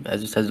ASIM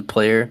as a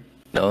player.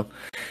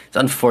 It's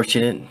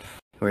unfortunate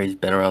where he's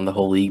been around the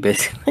whole league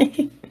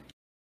basically.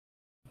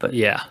 But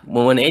yeah,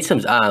 when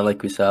ASIM's on,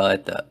 like we saw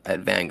at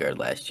Vanguard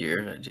last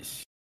year,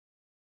 just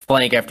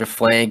flank after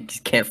flank,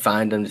 just can't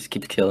find him, just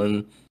keeps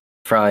killing,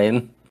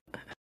 frying.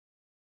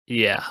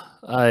 Yeah,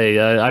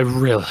 I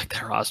really like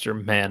that roster,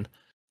 man.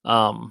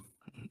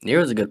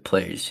 Nero's a good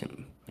player. He's,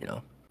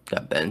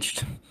 got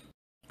benched,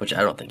 which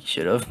I don't think he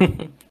should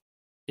have.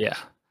 Yeah.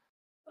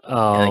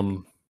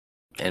 and,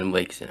 and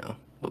Wake's,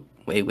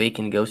 Wake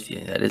and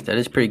Ghosty. That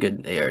is pretty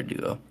good AR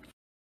duo.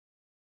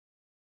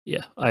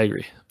 Yeah, I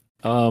agree.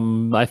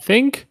 I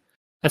think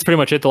that's pretty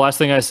much it. The last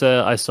thing I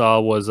saw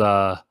was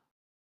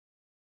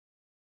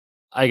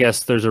I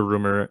guess there's a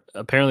rumor.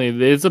 Apparently,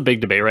 it's a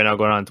big debate right now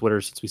going on Twitter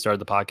since we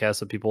started the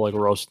podcast of people like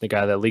roasting the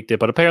guy that leaked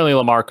it. But apparently,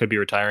 Lamar could be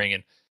retiring,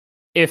 and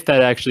if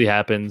that actually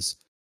happens,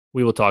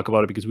 we will talk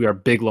about it because we are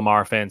big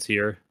Lamar fans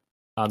here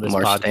on this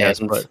Lamar podcast. stands.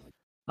 But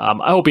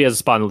I hope he has a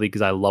spot in the league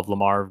because I love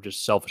Lamar.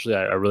 Just selfishly,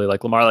 I really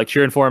like Lamar. I like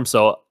cheering for him.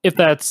 So if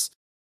that's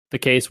the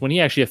case, when he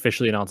actually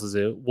officially announces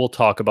it, we'll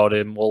talk about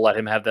him. We'll let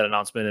him have that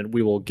announcement, and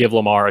we will give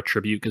Lamar a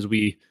tribute because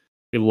we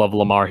love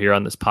Lamar here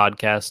on this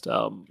podcast.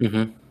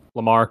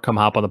 Lamar, come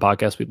hop on the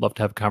podcast. We'd love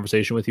to have a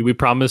conversation with you. We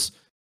promise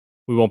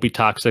we won't be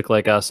toxic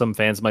like some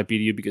fans might be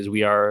to you because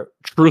we are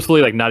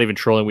truthfully like not even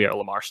trolling. We are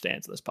Lamar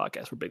stans in this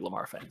podcast. We're big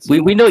Lamar fans.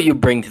 We know what you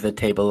bring to the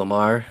table,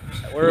 Lamar.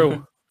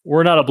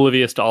 We're not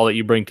oblivious to all that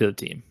you bring to the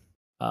team.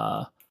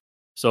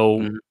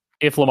 So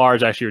if Lamar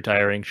is actually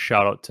retiring,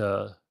 shout out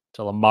to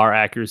Lamar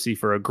Accuracy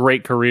for a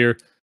great career.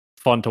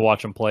 Fun to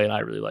watch him play, and I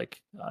really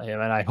like him.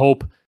 And I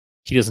hope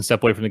he doesn't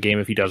step away from the game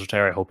if he does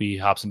retire. I hope he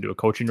hops into a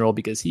coaching role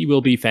because he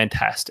will be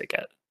fantastic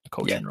at a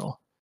coaching role.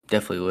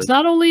 Definitely would. It's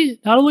not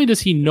only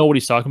does he know what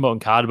he's talking about in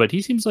COD, but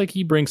he seems like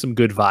he brings some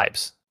good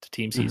vibes to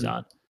teams he's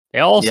on. They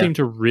all seem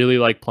to really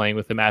like playing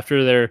with him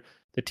after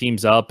the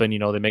team's up and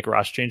they make a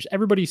roster change.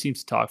 Everybody seems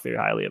to talk very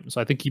highly of him.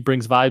 So I think he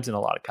brings vibes and a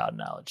lot of COD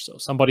knowledge. So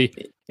somebody,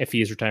 if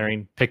he is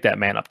retiring, pick that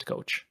man up to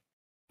coach.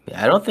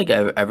 Yeah, I don't think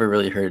I've ever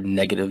really heard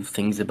negative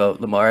things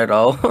about Lamar at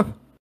all.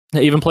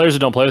 Even players that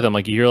don't play with him,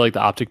 like you hear like the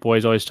Optic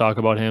Boys always talk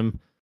about him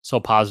so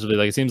positively.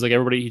 Like it seems like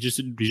everybody he's just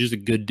a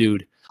good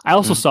dude. I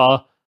also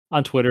saw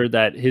on Twitter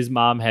that his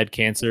mom had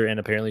cancer and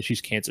apparently she's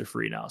cancer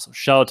free now. So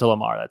shout out to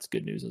Lamar. That's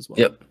good news as well.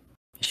 Yep.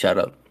 Shout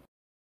out.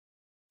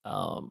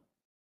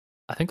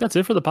 I think that's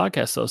it for the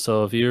podcast though.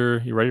 So if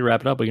you're ready to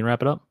wrap it up, we can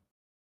wrap it up.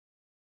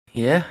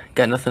 Yeah,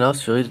 got nothing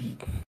else really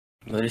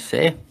to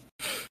say.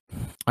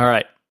 All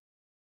right.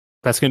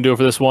 That's going to do it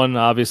for this one.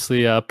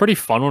 Obviously, a pretty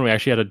fun one. We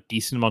actually had a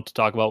decent amount to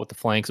talk about with the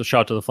flank. So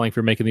shout out to the flank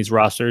for making these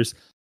rosters.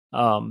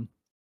 Yeah,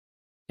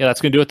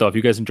 that's going to do it, though. If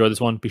you guys enjoyed this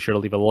one, be sure to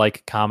leave a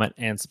like, comment,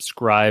 and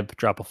subscribe.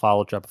 Drop a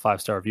follow, drop a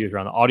 5-star review if you're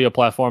on the audio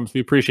platforms.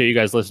 We appreciate you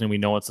guys listening. We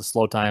know it's a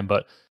slow time,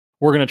 but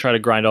we're going to try to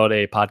grind out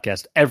a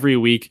podcast every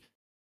week,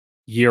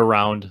 year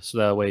round. So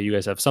that way you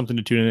guys have something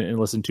to tune in and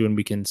listen to, and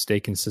we can stay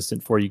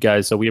consistent for you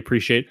guys. So we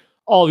appreciate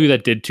all of you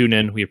that did tune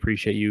in. We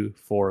appreciate you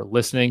for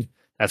listening.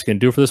 That's going to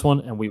do it for this one,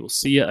 and we will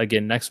see you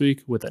again next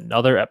week with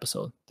another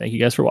episode. Thank you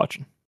guys for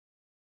watching.